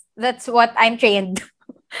 That's what I'm trained.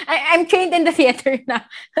 I'm trained in the theater na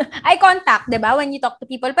eye contact, diba? When you talk to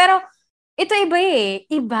people. Pero, ito iba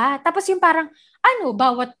Iba. Tapos yung parang,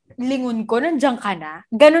 bawat lingon ko, nandiyan ka na.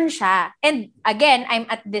 Ganun siya. And again, I'm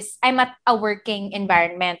at a working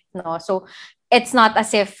environment, no? So, it's not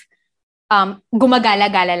as if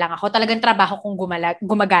gumagala-gala lang ako. Talagang trabaho kong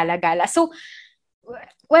gumagala-gala. So,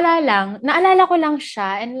 wala lang. Naalala ko lang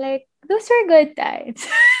siya and like, those were good times.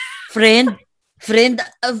 Friend,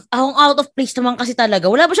 ang out of place naman kasi talaga.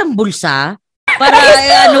 Wala ba siyang bulsa? Para,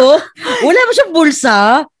 wala ba siyang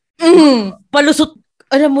bulsa? Palusot,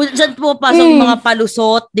 alam mo, dyan pumapasok yung mga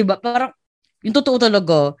palusot, di ba? Parang, yung totoo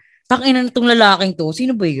talaga. Tangina na tong lalaking to.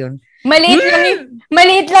 Sino ba yun?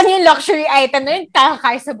 Maliit lang yung luxury item na yun.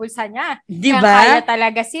 Kaya sa bulsa niya. Diba? Kaya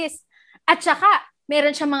talaga, sis. At saka,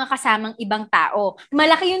 meron siyang mga kasamang ibang tao.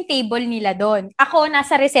 Malaki yung table nila doon. Ako,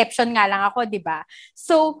 nasa reception nga lang ako, di ba?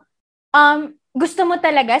 So, gusto mo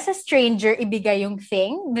talaga sa stranger ibigay yung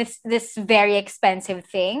thing? This very expensive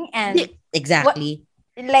thing? And exactly.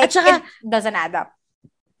 Like, at saka, it doesn't add up.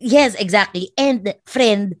 Yes, exactly. And,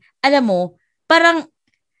 friend, alam mo, parang,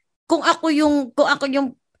 kung ako yung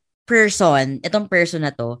itong person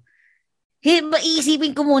na to,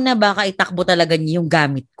 iisipin ko muna baka itakbo talaga niya yung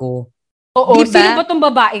gamit ko. Oo, diba? sino ba tong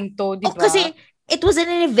babaeng to, di ba? Kasi, it was an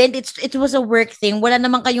event, it was a work thing, wala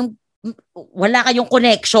kayong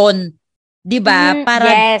connection. Di ba?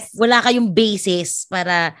 Yes. Wala kayong basis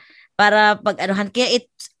para pag-anuhan. Kaya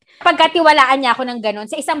pagkatiwalaan niya ako ng ganun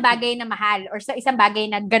sa isang bagay na mahal or sa isang bagay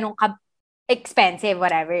na ganun expensive,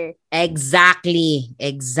 whatever. Exactly.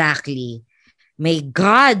 My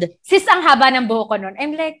God. Sis, ang haba ng buhok ko nun.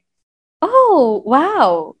 I'm like, oh,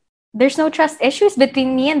 wow. There's no trust issues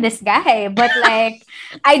between me and this guy. But like,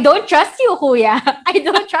 I don't trust you, kuya. I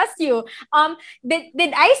don't trust you.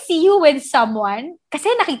 Did I see you with someone?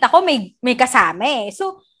 Kasi nakita ko may kasama eh.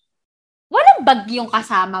 So, walang bag yung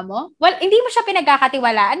kasama mo? Well, hindi mo siya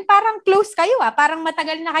pinagkakatiwalaan. Parang close kayo Parang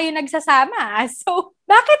matagal na kayo nagsasama. So,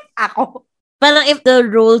 bakit ako? Parang if the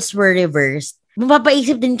roles were reversed,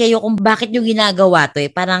 mapapaisip din kayo kung bakit yung ginagawa to eh.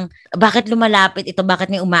 Parang, bakit lumalapit ito? Bakit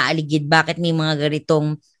may umaaligid? Bakit may mga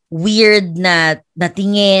ganitong weird na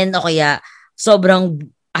tingin o kaya sobrang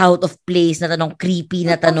out of place na tanong, creepy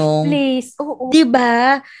na tanong. Out of place, oo.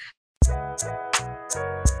 Diba?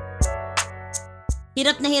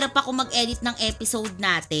 Hirap na hirap ako mag-edit ng episode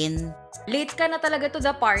natin. Late ka na talaga to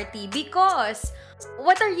the party because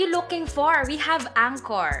what are you looking for? We have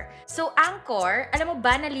Anchor. So Anchor, alam mo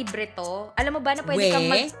ba na libre to? Alam mo ba na pwede kang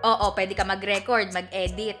pwede ka mag-record,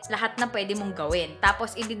 mag-edit, lahat na pwede mong gawin.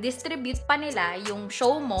 Tapos i-distribute pa nila yung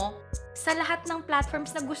show mo sa lahat ng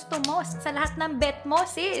platforms na gusto mo, sa lahat ng bet mo,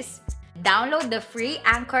 sis. Download the free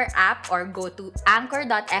Anchor app or go to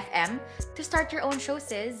anchor.fm to start your own show,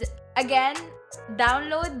 sis. Again,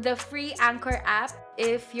 download the free Anchor app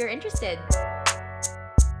if you're interested.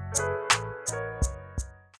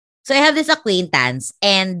 So I have this acquaintance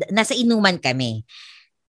and nasa inuman kami.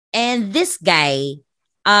 And this guy,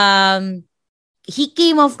 he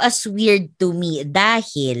came off as weird to me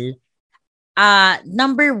dahil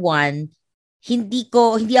number one, hindi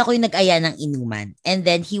ako yung nag-aya ng inuman. And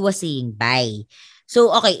then he was saying bye.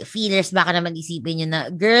 So okay, feelers, baka naman isipin nyo na,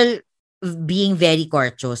 girl, being very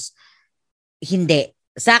courteous. Hindi.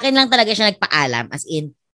 Sa akin lang talaga siya nagpaalam. As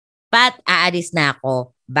in, Pat, aalis na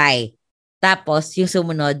ako. Bye. Tapos, yung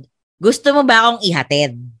sumunod, gusto mo ba akong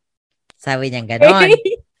ihatid? Sabi niya ganon.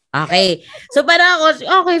 Okay. So, parang ako,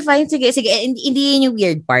 okay, fine. Sige. Hindi yun yung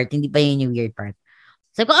weird part. Hindi pa yun yung weird part.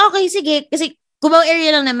 Sabi ko, okay, sige. Kasi, Cubao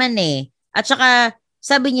area lang naman eh. At saka,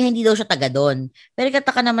 sabi niya, hindi daw siya taga doon. Pero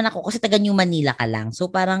kataka naman ako kasi taga New Manila ka lang.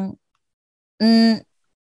 So, parang,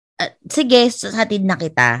 sige, hatid na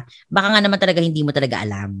kita. Baka nga naman talaga hindi mo talaga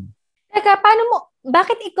alam. Teka,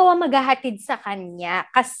 bakit ikaw ang maghahatid sa kanya?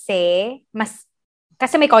 Kasi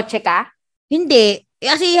may kotse ka? Hindi.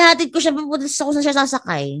 Kasi ihatid ko siya papunta sa kung saan siya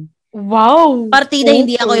sasakay. Wow! Partida,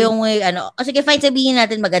 hindi ako yung, sige, fine, sabihin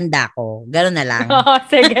natin maganda ako. Gano'n na lang.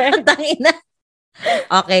 Sige. Tangina.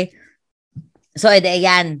 Okay. So,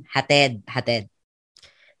 ayan, hatid.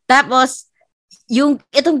 Tapos,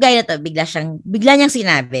 itong guy na to, bigla niyang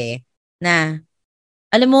sinabi na,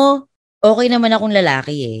 alam mo, okay naman akong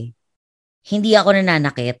lalaki eh. Hindi ako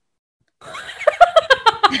nananakit.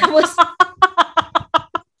 Tapos,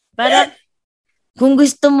 parang, kung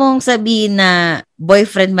gusto mong sabihin na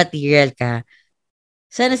boyfriend material ka,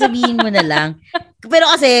 sana sabihin mo na lang. Pero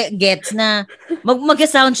kasi, gets na,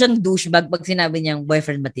 mag-sound siyang douchebag pag sinabi niyang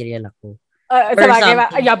boyfriend material ako.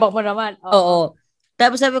 Yabang mo naman. Oo.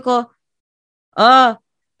 Tapos sabi ko,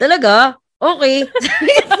 talaga? Okay.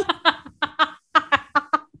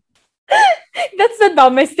 That's the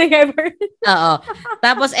dumbest thing ever. Oo.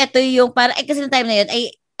 Tapos ito yung kasi ng time na yun,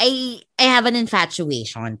 I have an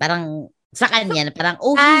infatuation. Parang sa kanya, parang,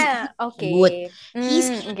 he's okay. cute. He's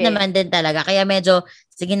cute naman din talaga. Kaya medyo,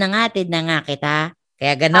 sige na nga, tid na nga kita.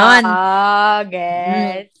 Kaya ganon.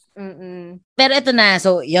 Gets. Pero ito na,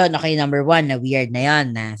 so yun, okay, number one, na weird na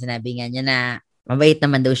yun, na sinabi nga niya na mabait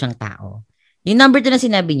naman daw siyang tao. Yung number two na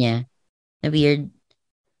sinabi niya, na weird,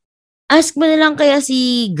 ask mo na lang kaya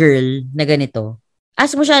si girl na ganito.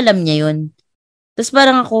 Ask mo siya, alam niya yun. Tapos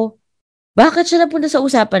parang ako, bakit siya napunta sa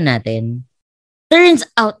usapan natin? Turns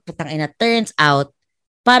out,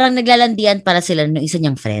 parang naglalandian para sila ng isa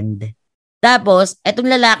niyang friend. Tapos, etong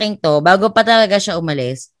lalaking to, bago pa talaga siya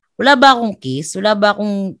umalis, wala ba akong kiss? Wala ba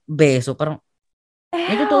akong beso? Parang,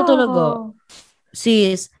 may totoo talaga. Ew.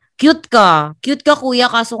 Sis, cute ka. Cute ka, kuya,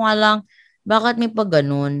 kaso nga lang, bakit may pag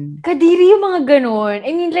ganun? Kadiri yung mga ganun. I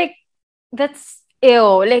mean, like, that's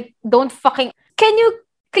ew. Like, don't fucking... Can you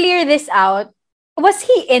clear this out? Was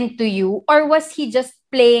he into you or was he just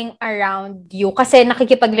playing around you? Kasi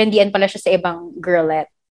nakikipaglandian pala siya sa ibang girlette.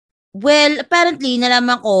 Well, apparently,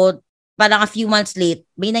 nalaman ko, parang a few months late,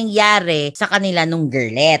 may nangyari sa kanila nung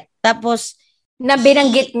girlet. Tapos, Na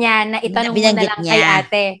binanggit niya na itanong mo na binanggit lang niya. kay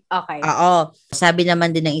ate. Okay. Oo. Sabi naman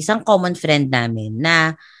din ng isang common friend namin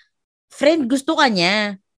na, friend, gusto ka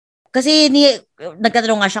niya. Kasi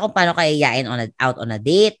nagtatanong nga siya kung paano kaya yayain out on a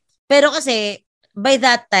date. Pero kasi, by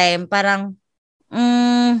that time, parang,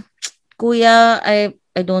 kuya,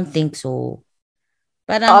 I don't think so.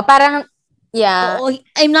 Oo, parang, yeah. Oo,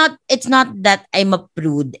 it's not that I'm a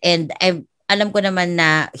prude and alam ko naman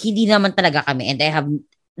na hindi naman talaga kami and I have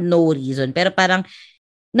no reason. Pero parang,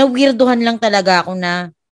 na-weirdohan lang talaga ako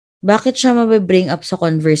na, bakit siya mabibring up sa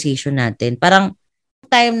conversation natin? Parang,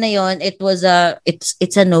 time na yon it's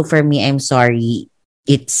a no for me. I'm sorry.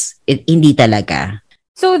 Hindi talaga.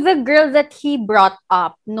 So, the girl that he brought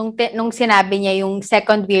up, nung sinabi niya yung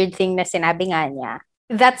second weird thing na sinabi nga niya,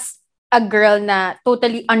 that's a girl na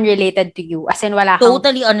totally unrelated to you. As in, wala kang...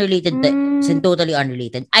 Totally unrelated. As in, totally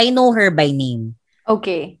unrelated. I know her by name.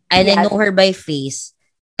 Okay. And I know her by face.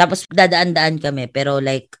 Tapos, dadaan-daan kami. Pero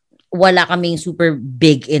like, wala kaming super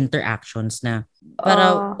big interactions na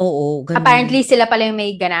para, oo. Ganun. Apparently, sila pala yung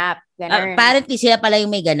may ganap. Apparently, sila pala yung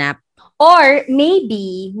may ganap. Or,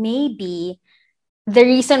 maybe, the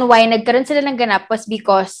reason why nagkaroon sila ng ganap was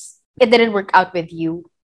because it didn't work out with you.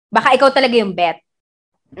 Baka ikaw talaga yung bet.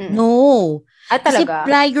 No. Kasi talaga?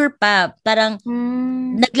 prior pa, parang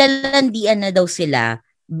naglalandian na daw sila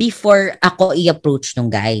before ako i-approach nung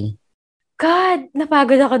guy. God,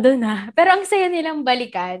 napagod ako dun ha. Pero ang saya nilang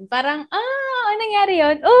balikan. Parang, ano nangyari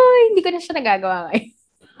yun? Uy, hindi ko na siya nagagawa ngayon.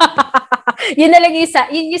 Yun na lang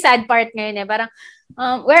yung sad part ngayon eh. Parang,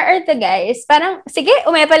 where are the guys? Parang, sige,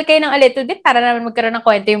 umepal kayo ng a little bit para naman magkaroon ng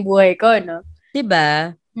kwento yung buhay ko, no?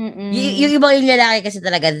 Diba? Yung ibang yung lalaki kasi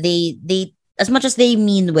talaga, they as much as they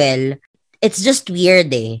mean well, it's just weird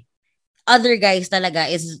eh. Other guys talaga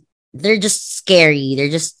they're just scary,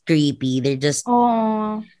 they're just creepy, they're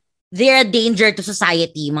a danger to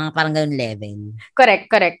society, mga parang ganun level.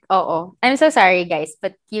 Correct. Oo. I'm so sorry guys,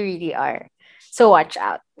 but you really are. So watch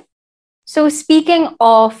out. So speaking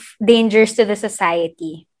of dangers to the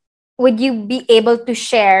society, would you be able to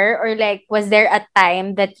share or like was there a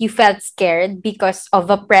time that you felt scared because of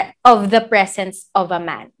the presence of a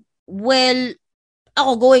man? Well,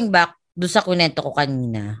 ako going back do sa kunento ko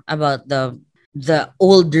kanina about the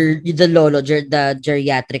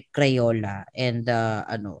geriatric Crayola and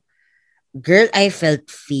girl, I felt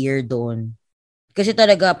fear doon. Kasi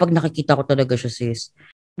talaga pag nakikita ko talaga siya sis,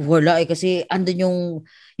 wala kasi andun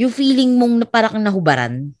yung feeling mong parang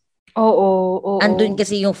nahubaran. Oo. Andun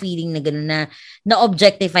kasi yung feeling na gano'n na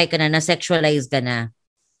objectify ka na sexualize ka na.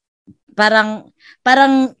 Parang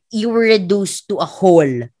you were reduced to a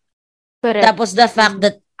whole. Correct. Tapos the fact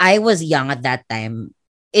that I was young at that time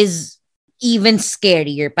is even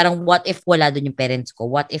scarier. Parang what if wala dun yung parents ko?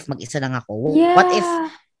 What if mag-isa lang ako? Yeah. What if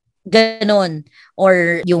ganon?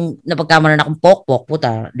 Or yung napagkamaran akong pokpok,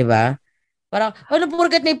 puta, di ba? Parang,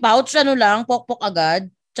 porket may pouch, pokpok agad.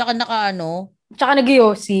 Tsaka Tsaka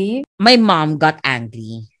nag-yosi. My mom got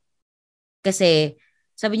angry. Kasi,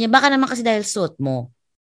 sabi niya, baka naman kasi dahil suot mo.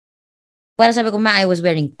 Parang sabi ko, I was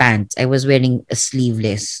wearing pants. I was wearing a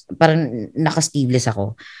sleeveless. Parang naka-sleeveless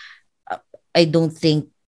ako. I don't think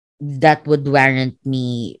that would warrant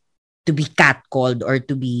me to be catcalled or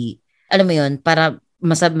to be, alam mo yun, para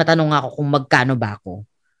matanong ako kung magkano ba ako.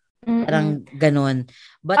 Parang ganon.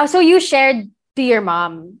 But, so you shared to your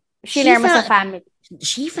mom? Share mo sa family?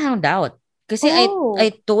 She found out. Kasi I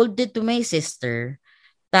told it to my sister.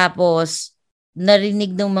 Tapos,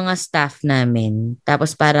 narinig ng mga staff namin.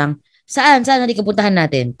 Tapos parang, saan hindi ka puntahan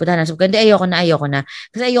natin? Puntahan natin. Hindi, ayoko na.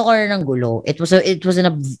 Kasi ayoko na ng gulo. It was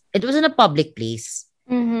in a public place.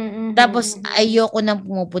 Tapos, ayoko nang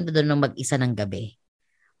pumupunta doon ng mag-isa ng gabi.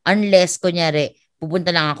 Unless, kunyari,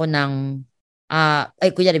 pupunta lang ako ng,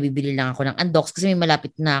 kunyari, bibili lang ako ng Andox kasi may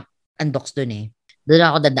malapit na Andox doon eh. Doon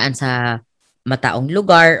ako dadaan sa mataong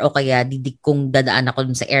lugar o kaya didik kong dadaan ako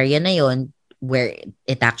dun sa area na yon where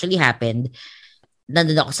it actually happened.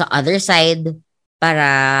 Nandun ako sa other side para,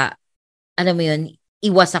 alam mo yun,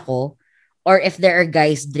 iwas ako. Or if there are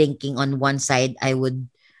guys drinking on one side, I would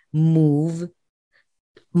move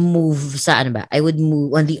sa I would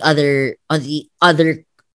move on the other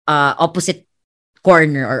opposite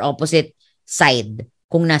corner or opposite side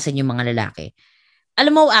kung nasan yung mga lalaki.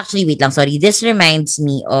 Alam mo, actually, wait lang, sorry. This reminds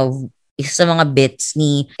me of isa sa mga bits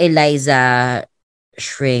ni Eliza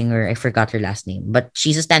Schringer. I forgot her last name. But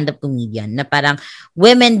she's a stand-up comedian na parang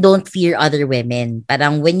women don't fear other women.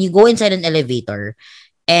 Parang when you go inside an elevator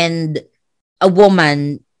and a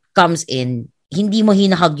woman comes in, hindi mo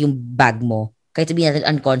hinahag yung bag mo. Kahit sabihin natin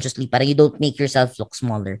unconsciously, parang you don't make yourself look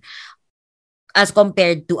smaller. As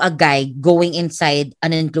compared to a guy going inside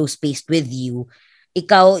an enclosed space with you,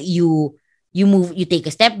 ikaw, you move, you take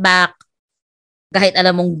a step back, kahit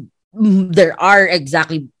alam mong there are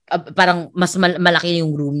exactly, parang mas malaki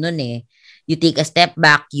yung room nun eh. You take a step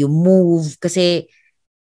back, you move, kasi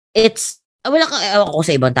it's, wala ka, ako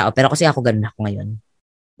sa ibang tao, pero kasi ako ganun ako ngayon.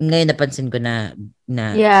 Ngayon napansin ko na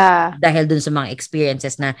Yeah. dahil dun sa mga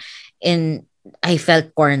experiences na I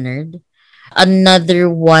felt cornered.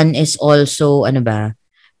 Another one is also, ano ba,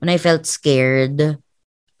 when I felt scared.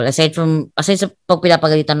 Aside sa pag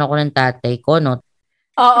pinapagalitan ako ng tatay ko, no?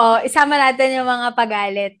 Oo, isama natin yung mga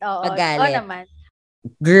pagalit. Oo, Pagalit. oo naman.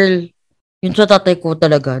 Girl, yun sa tatay ko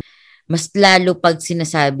talaga. Mas lalo pag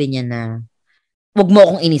sinasabi niya na, wag mo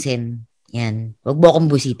akong inisin. Yan. Wag mo akong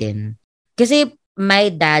busitin. Kasi my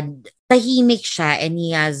dad, tahimik siya and he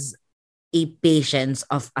has a patience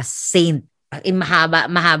of a saint.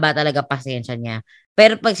 Mahaba talaga pasensya niya.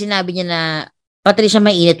 Pero pag sinabi niya na, Patricia,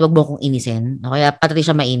 mainit, wag mo akong inisin. O kaya,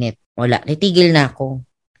 Patricia, mainit. Wala. Titigil na ako.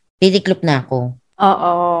 Titiklop na ako.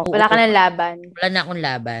 Oo. Wala ka ng laban. Wala na akong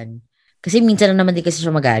laban. Kasi minsan lang naman din kasi siya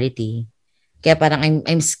magalit eh. Kaya parang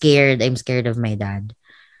I'm scared. I'm scared of my dad.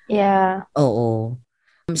 Yeah. Oo.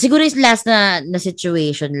 Siguro is last na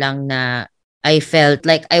situation lang na I felt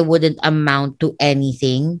like I wouldn't amount to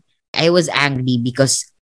anything. I was angry because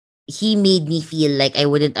he made me feel like I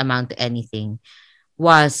wouldn't amount to anything.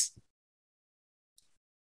 Was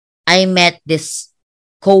I met this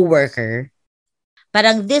coworker.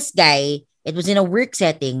 Parang this guy, it was in a work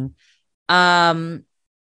setting.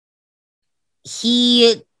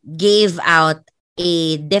 He gave out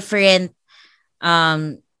a different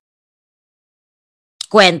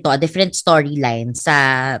kwento, a different storyline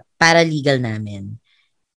sa paralegal namin.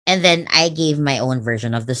 And then I gave my own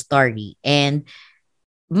version of the story. And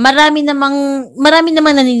marami namang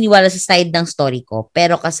naniniwala sa side ng story ko.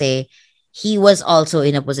 Pero kasi he was also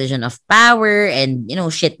in a position of power and,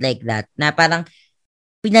 shit like that. Na parang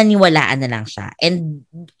pinaniwalaan na lang siya. And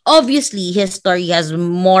obviously, his story has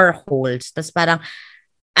more holes. Tas parang,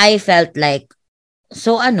 I felt like,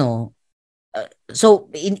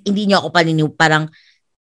 hindi niyo ako parang,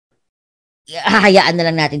 hahayaan na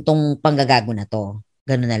lang natin tong panggagago na to.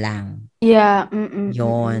 Ganun na lang. Yeah.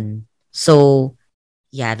 Yon. So,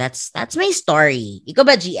 yeah, that's my story. Ikaw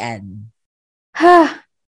ba, Gian?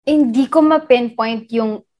 Hindi ko ma-pinpoint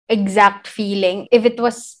yung exact feeling if it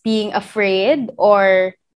was being afraid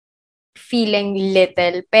or feeling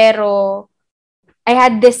little. Pero I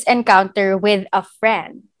had this encounter with a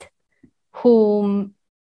friend whom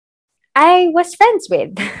I was friends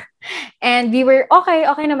with. And we were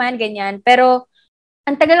okay naman, ganyan. Pero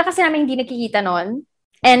ang tagal kasi namin hindi nakikita nun.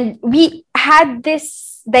 And we had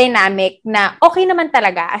this dynamic na okay naman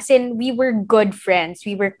talaga. As in, we were good friends.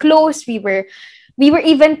 We were close. We were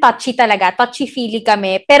even touchy talaga. Touchy-feely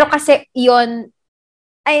kami. Pero kasi yon,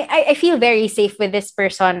 I feel very safe with this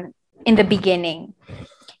person in the beginning.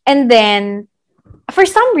 And then, for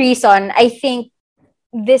some reason, I think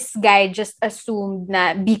this guy just assumed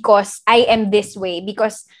na because I am this way,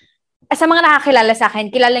 because sa mga nakakilala sa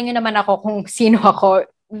akin, kilala nyo naman ako kung sino ako.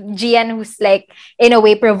 Gian, who's like, in a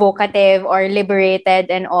way, provocative or liberated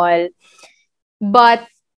and all. But,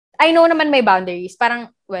 I know naman may boundaries.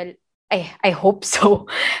 Parang, well, I hope so.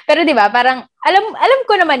 Pero diba, parang, alam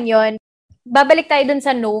ko naman yon. Babalik tayo dun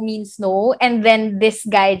sa no means no. And then, this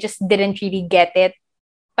guy just didn't really get it.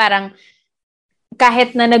 Parang,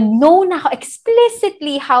 kahit na nag-no na ako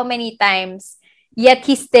explicitly how many times, yet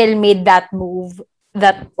he still made that move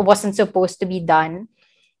that wasn't supposed to be done.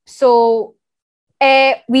 So,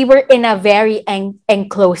 we were in a very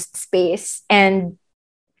enclosed space. And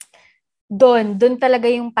doon talaga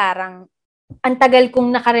yung parang, ang tagal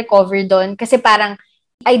kong naka-recover doon. Kasi parang,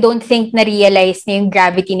 I don't think na-realize niya yung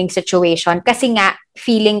gravity ng situation. Kasi nga,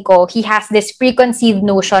 feeling ko, he has this preconceived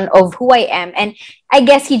notion of who I am. And I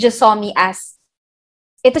guess he just saw me as,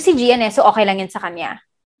 ito si Gian so okay lang yan sa kanya.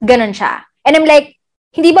 Ganon siya. And I'm like,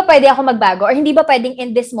 hindi ba pwede ako magbago? Or hindi ba pwedeng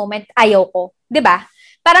in this moment, ayaw ko? 'Di ba?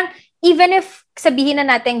 Parang, even if sabihin na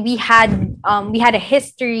natin we had a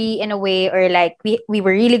history in a way, or like, we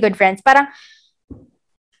were really good friends, parang,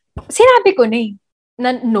 sinabi ko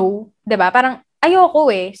na no, 'di ba? Parang,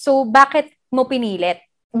 ayoko So, bakit mo pinilit?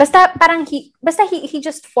 basta parang he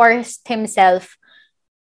just forced himself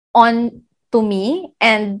on to me,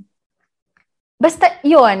 and basta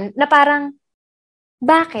yun, na parang,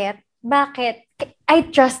 bakit? I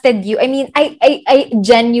trusted you. I mean, I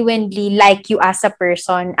genuinely like you as a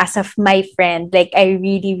person, as of my friend. Like, I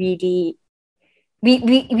really, really,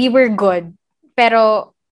 we were good.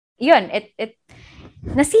 Pero, yun, it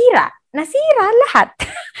nasira lahat.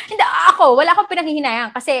 Hindi, wala akong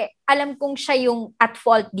pinanghihinayang kasi alam kong siya yung at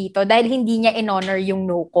fault dito dahil hindi niya in-honor yung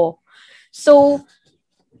no ko. So,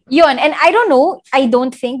 yun. And I don't know, I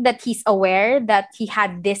don't think that he's aware that he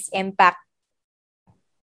had this impact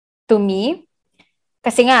to me.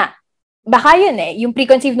 Kasi nga, baka yun yung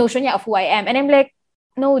preconceived notion niya of who I am. And I'm like,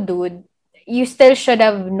 no, dude, you still should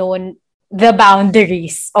have known the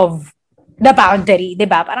boundaries of the boundary,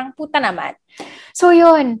 diba? Parang puta naman. So,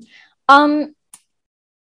 yun.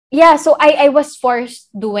 Yeah, so I was forced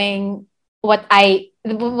doing what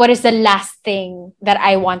is the last thing that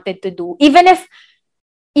I wanted to do. Even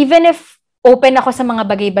if open ako sa mga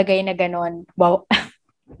bagay-bagay na ganon. Wow.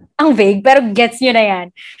 Ang vague, pero gets nyo na yan.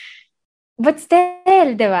 But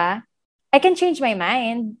still, di ba? I can change my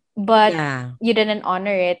mind, but you didn't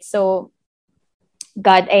honor it. So,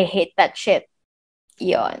 God, I hate that shit.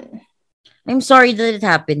 Yon. I'm sorry that it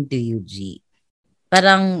happened to you, G.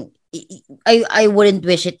 Parang, I wouldn't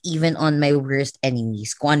wish it even on my worst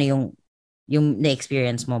enemies kung ano yung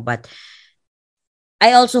na-experience mo. But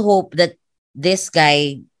I also hope that this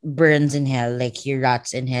guy burns in hell, like he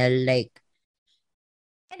rots in hell, like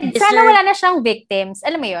sana wala na siyang victims.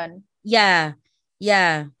 Alam mo yun? Yeah.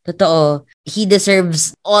 Totoo. He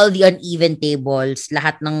deserves all the uneven tables.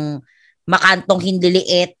 Lahat ng makantong hindi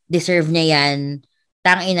liit, deserve niya yan.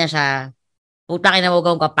 Tangina siya. Putangin na, huwag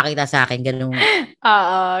kang kapakita sa akin. Ganun.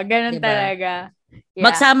 Oo, ganun diba? Talaga. Yeah.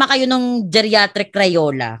 Magsama kayo ng geriatric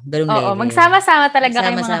Crayola. Ganun level. Magsama-sama talaga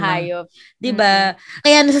kayo mga hayop. Diba?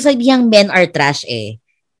 Kaya nasasabihang men are trash eh.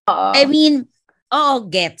 Oo. I mean,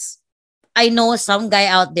 gets. I know some guy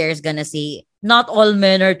out there is gonna say, not all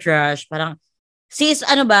men are trash. Parang, sis,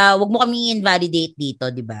 ano ba, wag mo kami invalidate dito,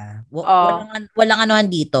 diba? Walang anuhan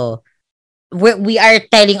dito. We are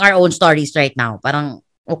telling our own stories right now. Parang,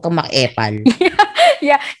 huwag kang mak-epal.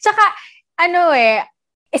 Yeah. Tsaka,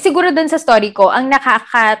 siguro dun sa story ko, ang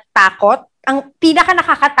pinaka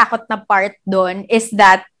nakakatakot na part dun is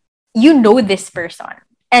that you know this person.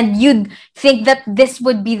 And you'd think that this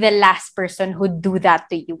would be the last person who'd do that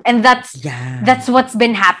to you. And that's what's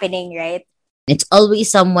been happening, right? It's always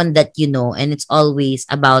someone that you know, and it's always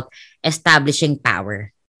about establishing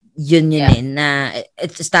power. Yun na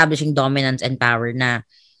it's establishing dominance and power na,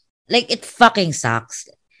 like, it fucking sucks.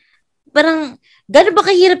 Parang, gano'n ba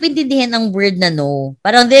kahirap intindihin ang word na no?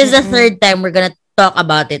 Parang this is the third time we're gonna talk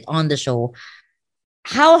about it on the show.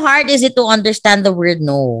 How hard is it to understand the word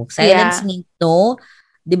no? Silence means no.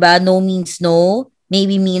 Diba? No means no.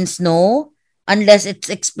 Maybe means no. Unless it's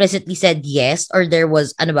explicitly said yes, or there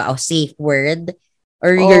was, a safe word,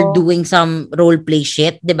 or you're doing some role play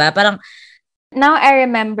shit. Diba? Parang, now I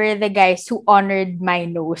remember the guys who honored my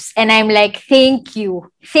nose. And I'm like, thank you.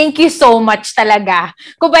 Thank you so much talaga.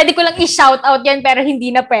 Kung pwede ko lang i-shout out yan, pero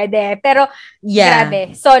hindi na pwede. Pero,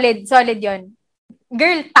 grabe. Solid yun.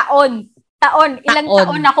 Girl, taon. Ilang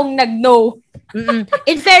taon akong nag-no.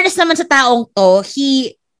 In fairness naman sa taong to,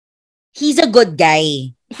 he's a good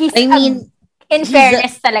guy. In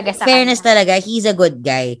fairness talaga sa fairness kanya. Talaga, he's a good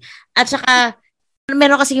guy. At saka,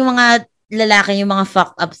 meron kasi yung mga lalaki, yung mga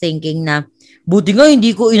fucked up thinking na, buti nga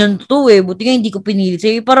hindi ko inanto buti nga hindi ko pinilit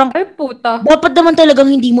sa'yo. Parang, ay puta. Dapat naman talagang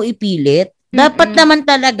hindi mo ipilit. Dapat naman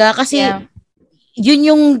talaga, kasi yun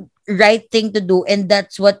yung right thing to do, and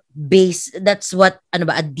that's what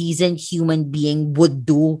a decent human being would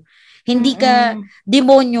do. Hindi ka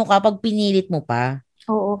demonyo ka pag pinilit mo pa.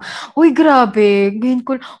 Oo. Uy, grabe.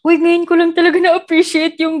 Ngayon ko lang talaga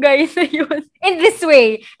na-appreciate yung guy na yun. In this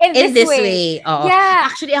way. Oo. Yeah.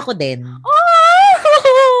 Actually, ako din.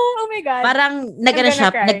 Oh my God. Parang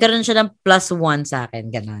nagkaroon siya ng +1 sa akin.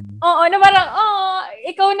 Ganon. Oo, na parang,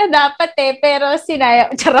 ikaw na dapat pero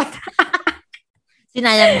charot.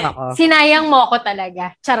 Sinayang mo ako. Sinayang mo ako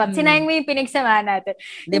talaga. Charot. Sinayang mo yung pinagsama natin.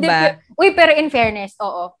 Diba? Uy, pero in fairness,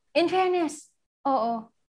 oo.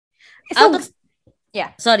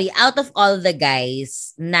 So, out of all the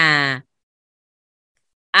guys na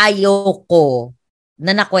ayaw ko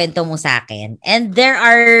na nakwento mo sa akin, and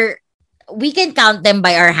we can count them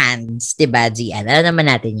by our hands, diba, Gian? Alam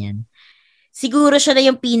naman natin yan. Siguro siya na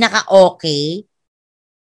yung pinaka-okay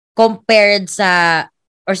compared sa,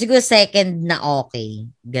 or siguro second na okay,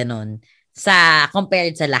 ganon,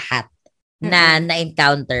 compared sa lahat na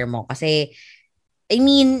na-encounter mo. Kasi, I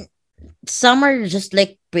mean, Some are just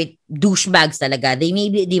like douchebags talaga.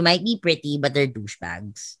 They might be pretty, but they're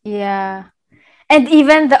douchebags. Yeah. And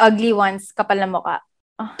even the ugly ones, kapal na mukha.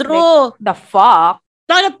 Oh, True. Like, the fuck?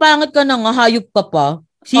 Kala pangit ka na nga, hayop ka pa.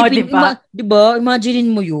 Sipin, diba? Diba?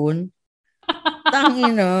 Imaginein mo yun.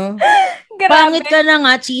 Tangina. Grabe. Pangit ka na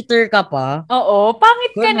nga, cheater ka pa. Oo,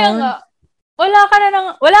 pangit ka na nga. Wala ka na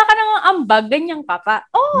nga ambag, ganyan ka pa.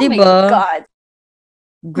 Oh diba? My God.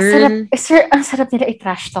 Girl. Ang sarap nila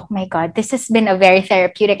i-trash talk. My God, this has been a very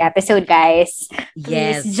therapeutic episode, guys.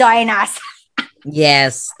 Please join us.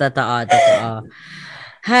 Yes, totoo.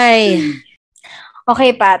 Hi.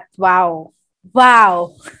 Okay, Pat. Wow.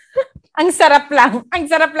 Ang sarap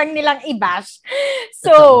lang nilang i-bash.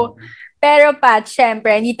 So, pero Pat,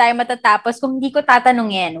 syempre, hindi tayo matatapos kung hindi ko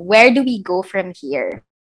tatanungin, where do we go from here?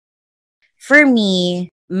 For me,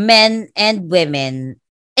 men and women,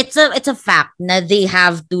 it's a fact na they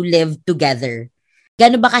have to live together.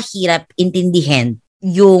 Gaano ba kahirap intindihin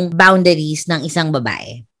yung boundaries ng isang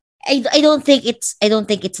babae? I don't think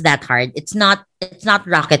it's that hard. It's not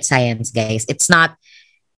rocket science, guys. It's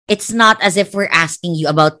not as if we're asking you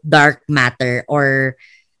about dark matter or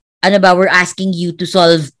we're asking you to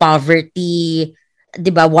solve poverty,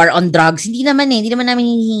 'di ba, war on drugs. Hindi naman namin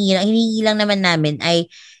hinihingi lang naman namin ay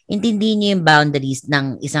intindihin niyo yung boundaries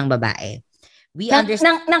ng isang babae. We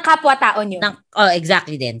understand ng kapwa-tao niyo.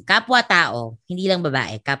 Exactly din. Kapwa-tao, hindi lang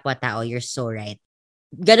babae, kapwa-tao. You're so right.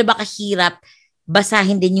 Gano ba kahirap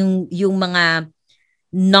basahin din yung mga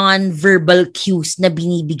non-verbal cues na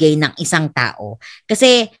binibigay ng isang tao.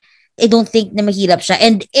 Kasi I don't think na mahirap siya.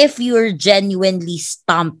 And if you're genuinely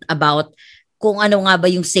stumped about kung ano nga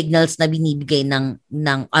ba yung signals na binibigay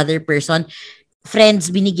ng other person,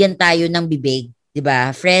 friends, binigyan tayo ng bibig. 'Di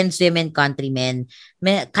ba? Friends, women, countrymen,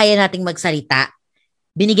 kaya nating magsalita.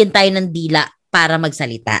 Binigyan tayo ng dila para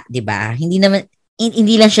magsalita, 'di ba?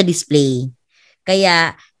 Hindi lang siya display.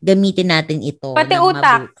 Kaya gamitin natin ito. Pati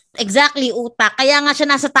utak. Exactly, utak. Kaya nga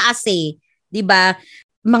siya nasa taas 'di ba?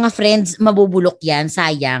 Mga friends, mabubulok 'yan,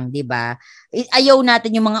 sayang, 'di ba? Ayaw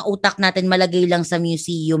natin yung mga utak natin malagay lang sa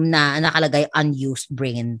museum na nakalagay unused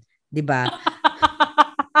brain, 'di ba?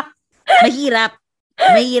 Mahirap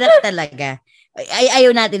talaga.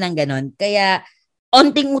 Ayaw natin ng ganun. Kaya,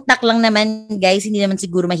 onting utak lang naman, guys, hindi naman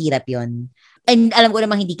siguro mahirap yon. And alam ko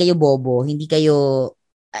naman, hindi kayo bobo, hindi kayo,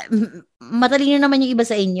 matalino naman yung iba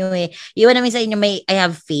sa inyo eh. Iba naman sa inyo, I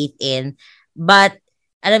have faith in. But,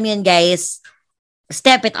 alam yun, guys,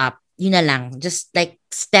 step it up. Yun na lang. Just like,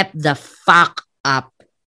 step the fuck up.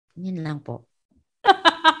 Yun lang po.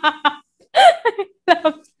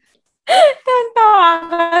 Tantawa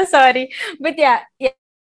ka, sorry. But yeah,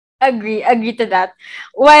 agree to that.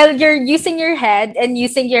 While you're using your head and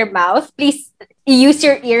using your mouth, please use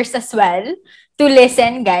your ears as well to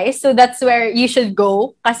listen, guys. So that's where you should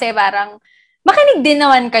go. Kasi parang makinig din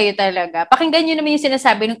naman kayo talaga. Pakinggan nyo naman yung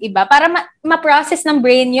sinasabi ng iba para ma-process ng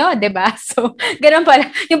brain nyo, diba? So, ganun pala.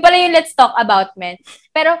 Yung pala yung let's talk about men.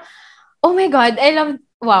 Pero, oh my God,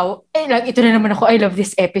 ito na naman ako, I love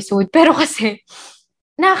this episode. Pero kasi,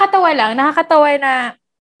 nakakatawa na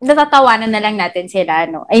natatawanan na lang natin sila,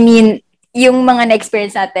 no? I mean, yung mga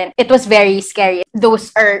na-experience natin, it was very scary. Those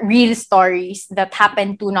are real stories that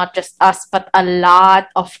happened to not just us, but a lot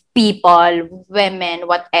of people, women,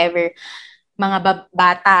 whatever, mga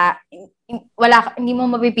bata. Hindi mo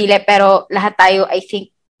mapipili, pero lahat tayo, I think,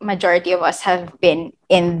 majority of us have been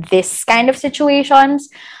in this kind of situations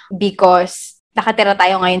because nakatira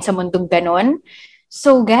tayo ngayon sa mundong ganun.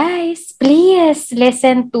 So guys, please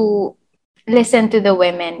listen to the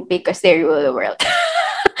women because they rule the world.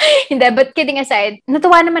 Hindi, but kidding aside,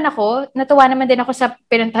 natuwa naman din ako sa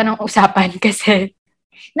pinuntahan ng usapan kasi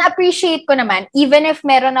na-appreciate ko naman, even if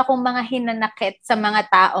meron akong mga hinanakit sa mga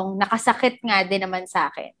taong nakasakit nga din naman sa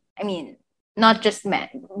akin. I mean, not just men,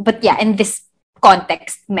 but yeah, in this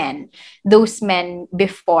context, men. Those men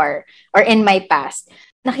before or in my past.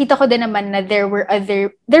 Nakita ko din naman na there were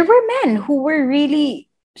men who were really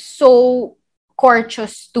so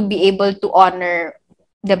courteous to be able to honor,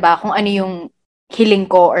 'di ba, kung ano yung hiling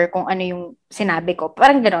ko or kung ano yung sinabi ko.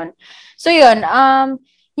 Parang gano'n. So yun,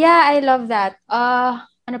 yeah, I love that.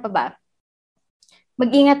 Ano pa ba?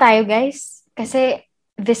 Mag-ingat tayo, guys. Kasi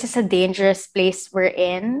this is a dangerous place we're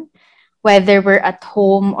in. Whether we're at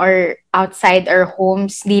home or outside our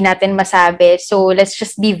homes, di natin masabi. So let's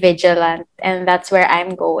just be vigilant. And that's where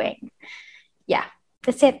I'm going. Yeah,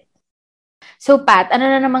 that's it. So Pat, ano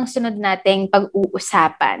na namang sunod nating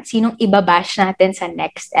pag-uusapan? Sinong ibabash natin sa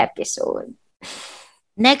next episode?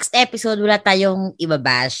 Next episode, wala tayong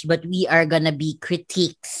ibabash, but we are gonna be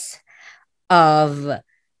critiques of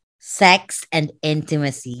Sex and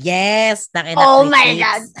intimacy. Yes, Oh my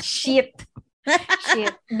God. Shit.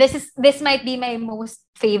 Shit. This might be my most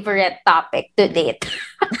favorite topic to date.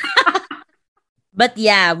 But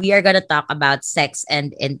yeah, we are gonna talk about sex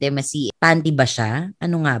and intimacy. Panty ba siya?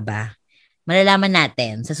 Ano nga ba? Malalaman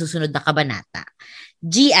natin sa susunod na kabanata.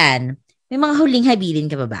 Gian, may mga huling habilin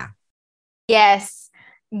ka ba? Yes.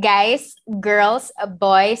 Guys, girls,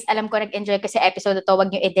 boys, alam ko nag-enjoy ka sa episode na to,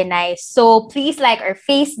 wag nyo i-deny. So please like our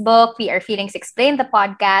Facebook, We Are Feelings Explained, the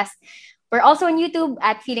podcast. We're also on YouTube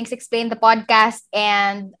at Feelings Explained, the podcast.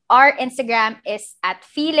 And our Instagram is at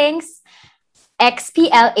Feelings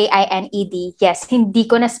XPLAINED. Yes, hindi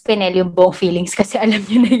ko na spinel yung buong feelings kasi alam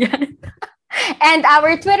nyo na yan. And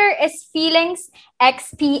our Twitter is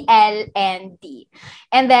FeelingsXPLND.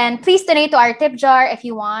 And then please donate to our tip jar if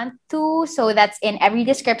you want to. So that's in every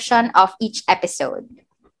description of each episode.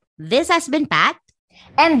 This has been Pat.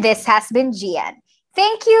 And this has been Gian.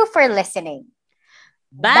 Thank you for listening.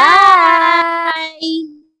 Bye!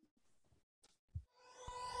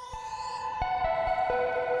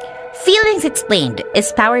 Feelings Explained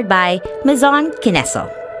is powered by Maison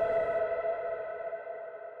Kineso.